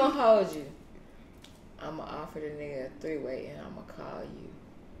I eye, ain't gonna hold you. I'm gonna offer the nigga a 3-way and I'm gonna call you.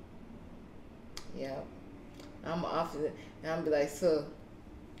 Yep. I'm gonna offer it and I'm gonna be like, so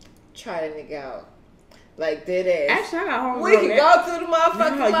try the nigga out. Like dead ass. actually I got homegirl. We can go through the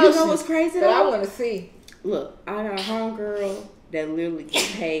motherfucking No, you motions, know what's crazy but I though? wanna see. Look, I got a homegirl that literally get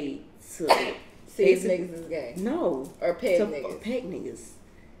paid to See if niggas is gay. no Or peg to niggas. peg niggas.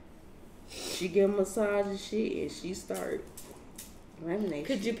 She get a massage and shit, and she start laminating.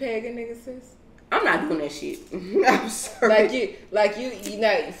 Could you peg a nigga, sis? I'm not doing that shit. I'm sorry. Like you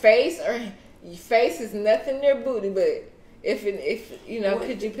know, face is nothing near booty, but if you know, What-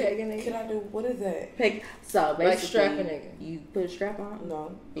 could you peg a nigga? Can I do, what is that? Peg. So basically, Like strap a nigga. You put a strap on,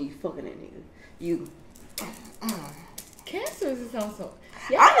 No. and you fucking that nigga. You. Cancers is on some.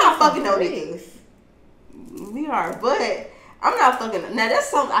 I'm not fucking no niggas. niggas. We are, but I'm not fucking. Now that's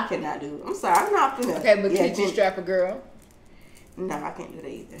something I cannot do. I'm sorry, I'm not finna. Okay, but yeah, could you then- strap a girl? No, I can't do that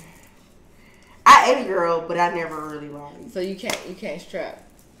either. I ate a girl, but I never really liked. So you can't strap.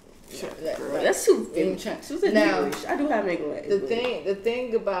 That- Girl, right. that's too. You try- Too Now, English. I do have nigga legs.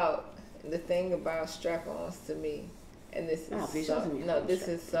 The but- thing about strap-ons to me, and this is bitch, so, I was gonna no, be this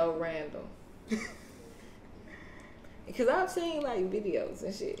is so random. Because I've seen like videos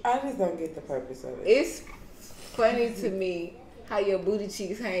and shit. I just don't get the purpose of it. It's funny to me how your booty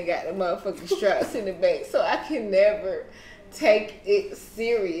cheeks hang out the motherfucking straps in the back. So I can never take it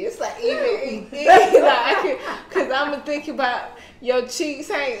serious. Like even like I can, cause I'm gonna think about your cheeks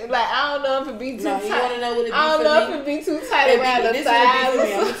hang. Like I don't know if it be too No, tight. you wanna know what it be I don't for know me? if it be too tight It be- around the this what it thighs. be for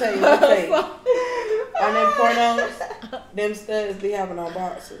me. or I'ma tell you, I'ma tell you. something. On them pornos, them studs be having on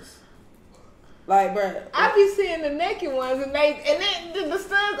boxers. Like, bruh. I be seeing the naked ones, and then the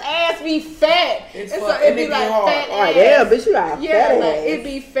studs' ass be fat, It's and fuck- so it and be it be like hard. fat Oh ass. damn, bitch, you got Yeah, fat like ass. it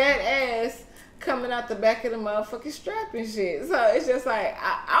be fat ass coming out the back of the motherfucking strap and shit. So it's just like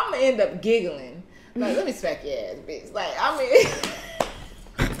I'm gonna end up giggling. Like, let me smack your ass, bitch. Like, I mean.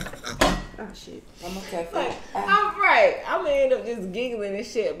 Oh shit. I'm okay for Like, it. I'm right. I'm gonna end up just giggling and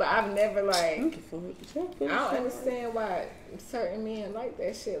shit, but I've never like. I'm looking forward to I don't understand why certain men like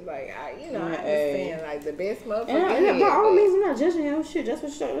that shit. Like, I Hey. understand like the best motherfucker. And by all means, I'm not judging him. Shit, that's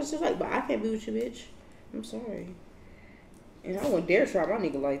what it's just like. But I can't be with you, bitch. I'm sorry. And I wouldn't dare try my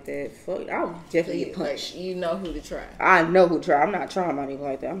nigga like that. Fuck, I'll definitely get punched. Like, you know who to try. I know who to try. I'm not trying my nigga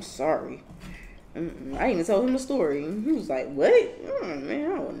like that. I'm sorry. I even told him the story. He was like, "What? Man,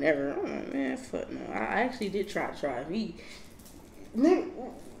 I would never. Man, fuck no." I actually did try. He, nigga,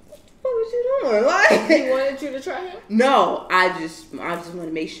 what was you doing? Like, He wanted you to try him? no, I just want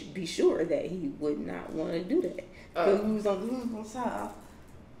to be sure that he would not want to do that. Because he was on side.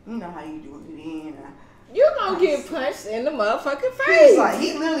 You know how you do it then. You gonna get punched in the motherfucking He face. was like,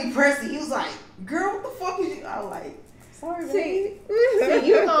 he literally pressed it. He was like, "Girl, what the fuck was you?" I was like, "Sorry, See, baby."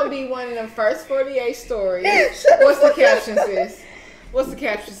 you gonna be one of them first 48 stories. What's the caption, sis? What's the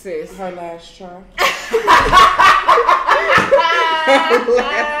caption, sis? Her last try.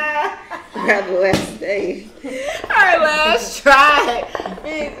 That last day. Her last try.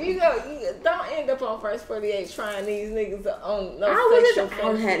 Bitch, you don't end up on first 48 trying these niggas on no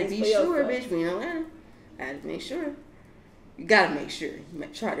sexual I had to fantasies be for sure, yourself. bitch. We know that. I had to make sure. You gotta make sure. You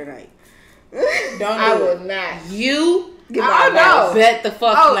try tonight. Don't I do would it. not. You give I my know. advice. Bet the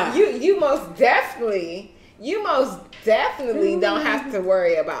fuck Oh, not. you most definitely don't have to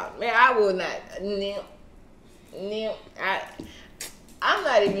worry about. Man, I will not. I'm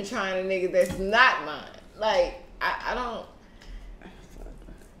not even trying a nigga that's not mine. Like, I don't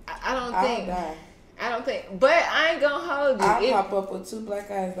I'll think. die. I don't think. But I ain't gonna hold you. I'll It- pop up with 2 black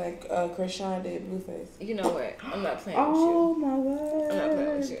eyes like Krishan did Blueface. You know what? I'm not playing Oh with you. my god. I'm not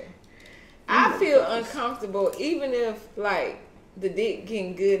playing with you. I feel uncomfortable even if like the dick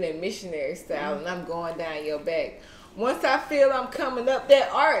getting good in missionary style and I'm going down your back. Once I feel I'm coming up that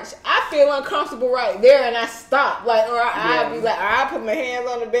arch, I feel uncomfortable right there and I stop. Like, or I'll be like, or I put my hands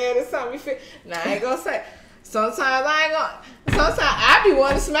on the bed or something. You feel? Now I ain't gonna say. Sometimes I be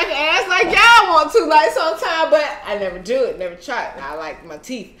wanting to smack an ass like y'all want to, like sometimes, but I never do it, never try it. I like my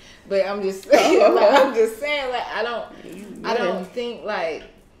teeth, but I'm just saying, like, I don't think like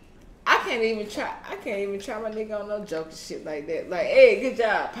I can't even try my nigga on no joke and shit like that. Like, hey, good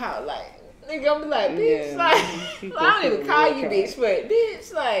job, pal. Like, nigga, I'm be like, bitch, Yeah, like, I don't even call you bitch, but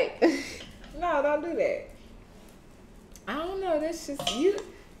bitch, like, no, don't do that. I don't know. That's just you.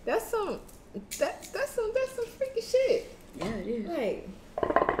 That's some freaky shit. Yeah, it is. Like,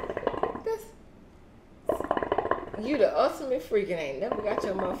 you the ultimate freak and ain't never got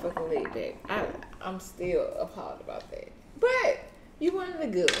your motherfucking leg back. I'm still appalled about that. But you one of the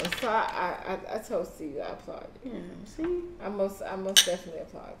good ones, so I toast to you. I applaud you. Yeah, see? I most definitely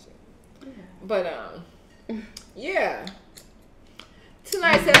applaud you. Yeah. But yeah.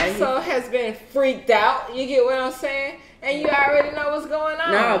 Tonight's episode has been freaked out. You get what I'm saying? And you already know what's going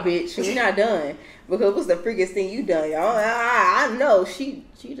on. Nah, bitch, we not done. Because what's the freakiest thing you done, y'all? I know she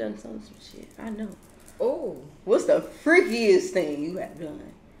done some shit. I know. Oh, What's the freakiest thing you have done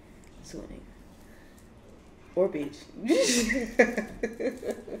to a nigga? Or bitch.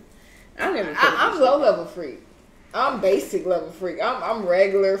 I'm low level freak. I'm basic level freak. I'm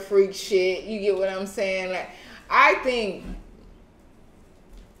regular freak shit. You get what I'm saying? Like, I think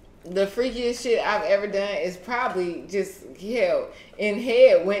the freakiest shit I've ever done is probably just in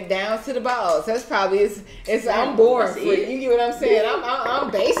head went down to the balls. That's probably it's I'm boring freak. You get what I'm saying?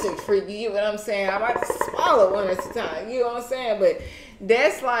 I'm basic freak. You get what I'm saying? I might swallow one at a time. You know what I'm saying? But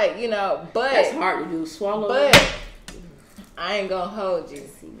that's like, you know, but that's hard to do. Swallow. But I ain't gonna hold you.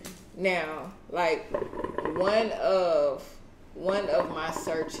 Now, like one of my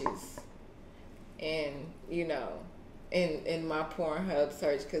searches, and you know, in my Pornhub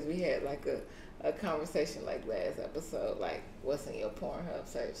search, because we had like a conversation like last episode, like what's in your Pornhub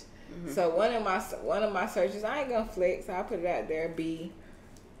search. Mm-hmm. So one of my searches, I ain't gonna flex, I'll put it out there, be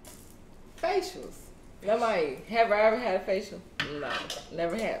facials. Nobody, have I ever had a facial? No,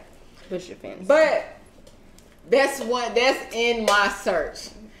 never have. Push your fancy. But that's in my search.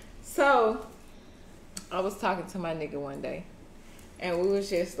 So I was talking to my nigga one day, and we was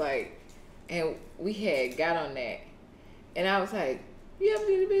just like, and we had got on that, and I was like, "You ever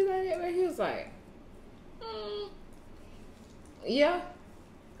did a bitch like that?" And he was like, "Yeah."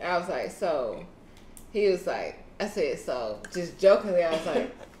 I was like, "So," he was like, I said, "So," just jokingly, I was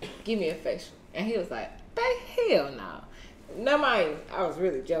like, "Give me a facial," and he was like, "Babe, hell no." No, mind, I was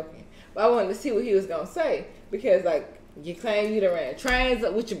really joking, but I wanted to see what he was gonna say because, like, You claim you done ran trains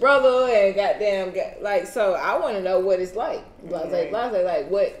with your brother and goddamn, like, so I want to know what it's like. Like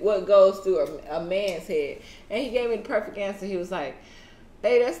what goes through a man's head. And he gave me the perfect answer. He was like,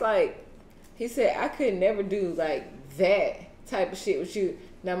 hey, that's like, he said, I could never do like that type of shit with you.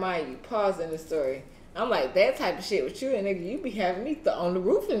 Now mind you, pause in the story. I'm like, that type of shit with you, and nigga, you be having me on the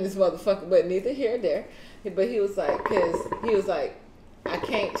roof in this motherfucker, but neither here nor there. But he was like, I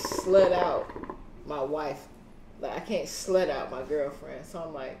can't slut out my wife. Like, I can't slut out my girlfriend. So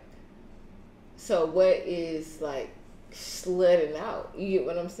I'm like, so what is like slutting out? You get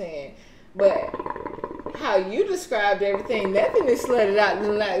what I'm saying? But how you described everything, nothing is slutted out.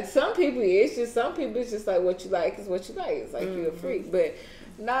 Like some people, it's just like what you like is what you like. It's like you're a freak. But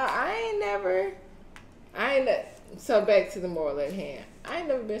nah, so back to the moral at hand. I ain't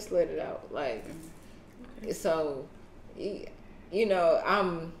never been slutted out. Like, so, you know,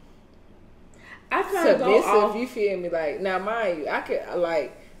 I'm submissive. You feel me? Like, now mind you,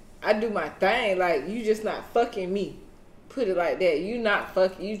 I do my thing. Like, you just not fucking me. Put it like that.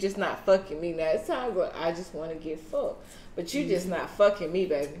 You just not fucking me. Now it's times where I just want to get fucked, but you just not fucking me,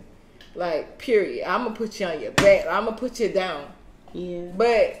 baby. Like, period. I'm gonna put you on your back. I'm gonna put you down. Yeah.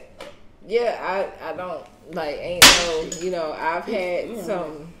 But yeah, I don't like, ain't no, you know, I've had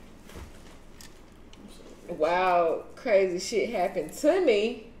some wild, crazy shit happen to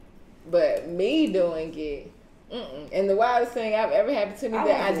me, but me doing it, and the wildest thing I've ever happened to me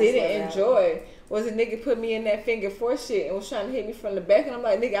that I didn't enjoy was a nigga put me in that finger 4 shit and was trying to hit me from the back, and I'm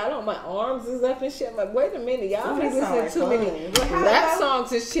like, nigga, my arms is up and shit. I'm like, wait a minute, y'all be listening to too many rap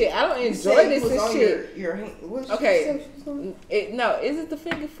songs and shit. I don't enjoy this and shit. Your hand. Okay, no, is it the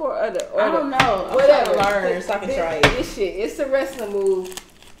finger 4 or the? I don't know. Whatever. I'm trying to learn so I can try it. This shit, it's a wrestling move.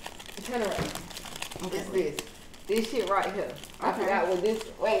 Turn around. It's this shit right here. I forgot what this.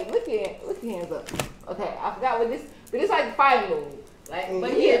 Wait, look at hands up. Okay, I forgot what this. But it's like the fighting move. Like,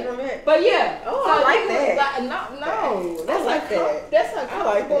 but yeah. Oh, so I like that. No, that's like that. That's like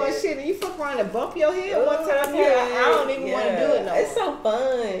comfortable and shit. And you fuck around and bump your head one time. I don't even want to do it no more. It's so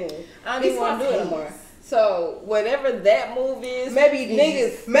fun. I don't even want to do it no more. So whatever that move is, maybe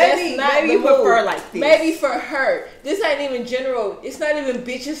niggas, maybe you prefer like this. Maybe for her, this ain't even general. It's not even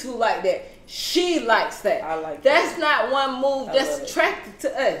bitches who like that. She likes that. I like that's that. Not one move that's attracted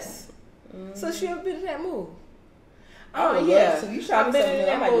to us. So she ever been in that move? Oh yeah, so you I've been in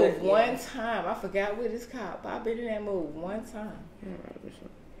that move one time. I forgot what it's called, but I've been in that move one time.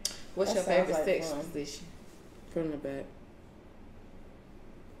 What's your favorite sex position? From the back.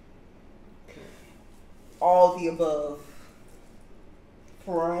 All the above.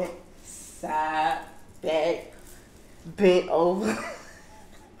 Front, side, back, bent over.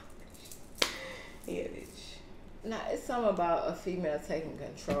 Yeah, bitch. Nah, it's something about a female taking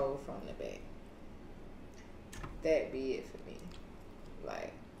control from the back. That be it for me.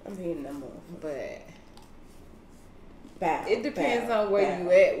 Like, I'm being that move. But bow, it depends on where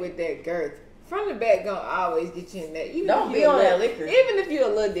you at with that girth. From the back gonna always get you in that. Even don't be on that liquor. Even if you're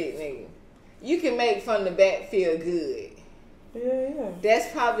a little dick nigga, you can make from the back feel good. Yeah.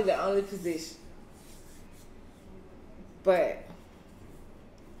 That's probably the only position. But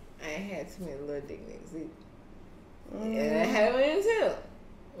I ain't had too many little dick niggas either. And I had one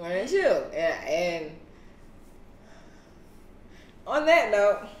until. And on that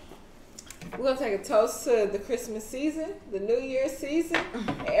note, we're going to take a toast to the Christmas season, the New Year's season,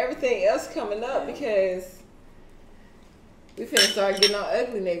 and everything else coming up, because we finna start getting on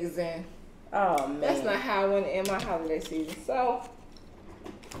ugly niggas in. Oh, man. That's not how I want to end my holiday season. So,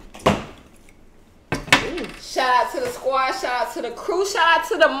 shout out to the squad, shout out to the crew, shout out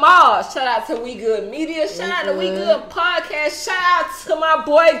to the mall, shout out to We Good Media, shout out to We Good Podcast, shout out to my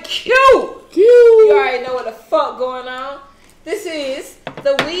boy Q. You already know what the fuck going on. This is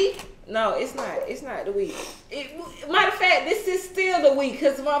the week. No, it's not. It's not the week. Matter of fact, this is still the week,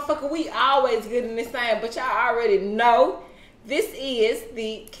 because motherfucker, we always good in this thing. But y'all already know this is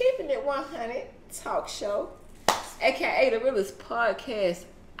the Keepin It 100 talk show, aka the realest podcast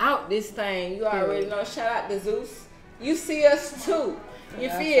out this thing. You already know. Shout out to Zeus. You see us too. You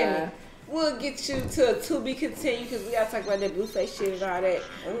feel me? We'll get you to a to be continued, because we gotta talk about that blue face shit and all that.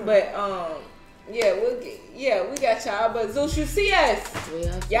 But we got y'all. But Zeus, you see us.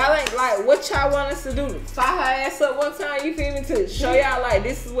 Y'all ain't like, what y'all want us to do? Fire her ass up one time, you feel me? To show y'all like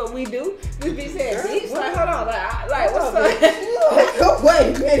this is what we do. This bitch said, bitch, like, hold on, like what's up?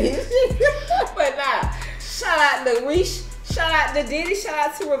 Wait a minute. But nah, shout out to Reach, shout out to Diddy, shout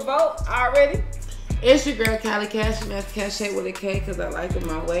out to Revolt already. It's your girl Cali Cash, and that's Cash with a K, because I like it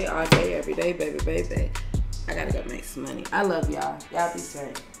my way all day, every day, baby. I gotta go make some money. I love y'all. Y'all be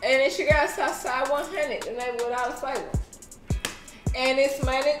straight. And it's your girl Southside 100, the name without a flavor. And it's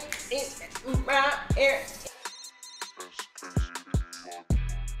money. It's my air.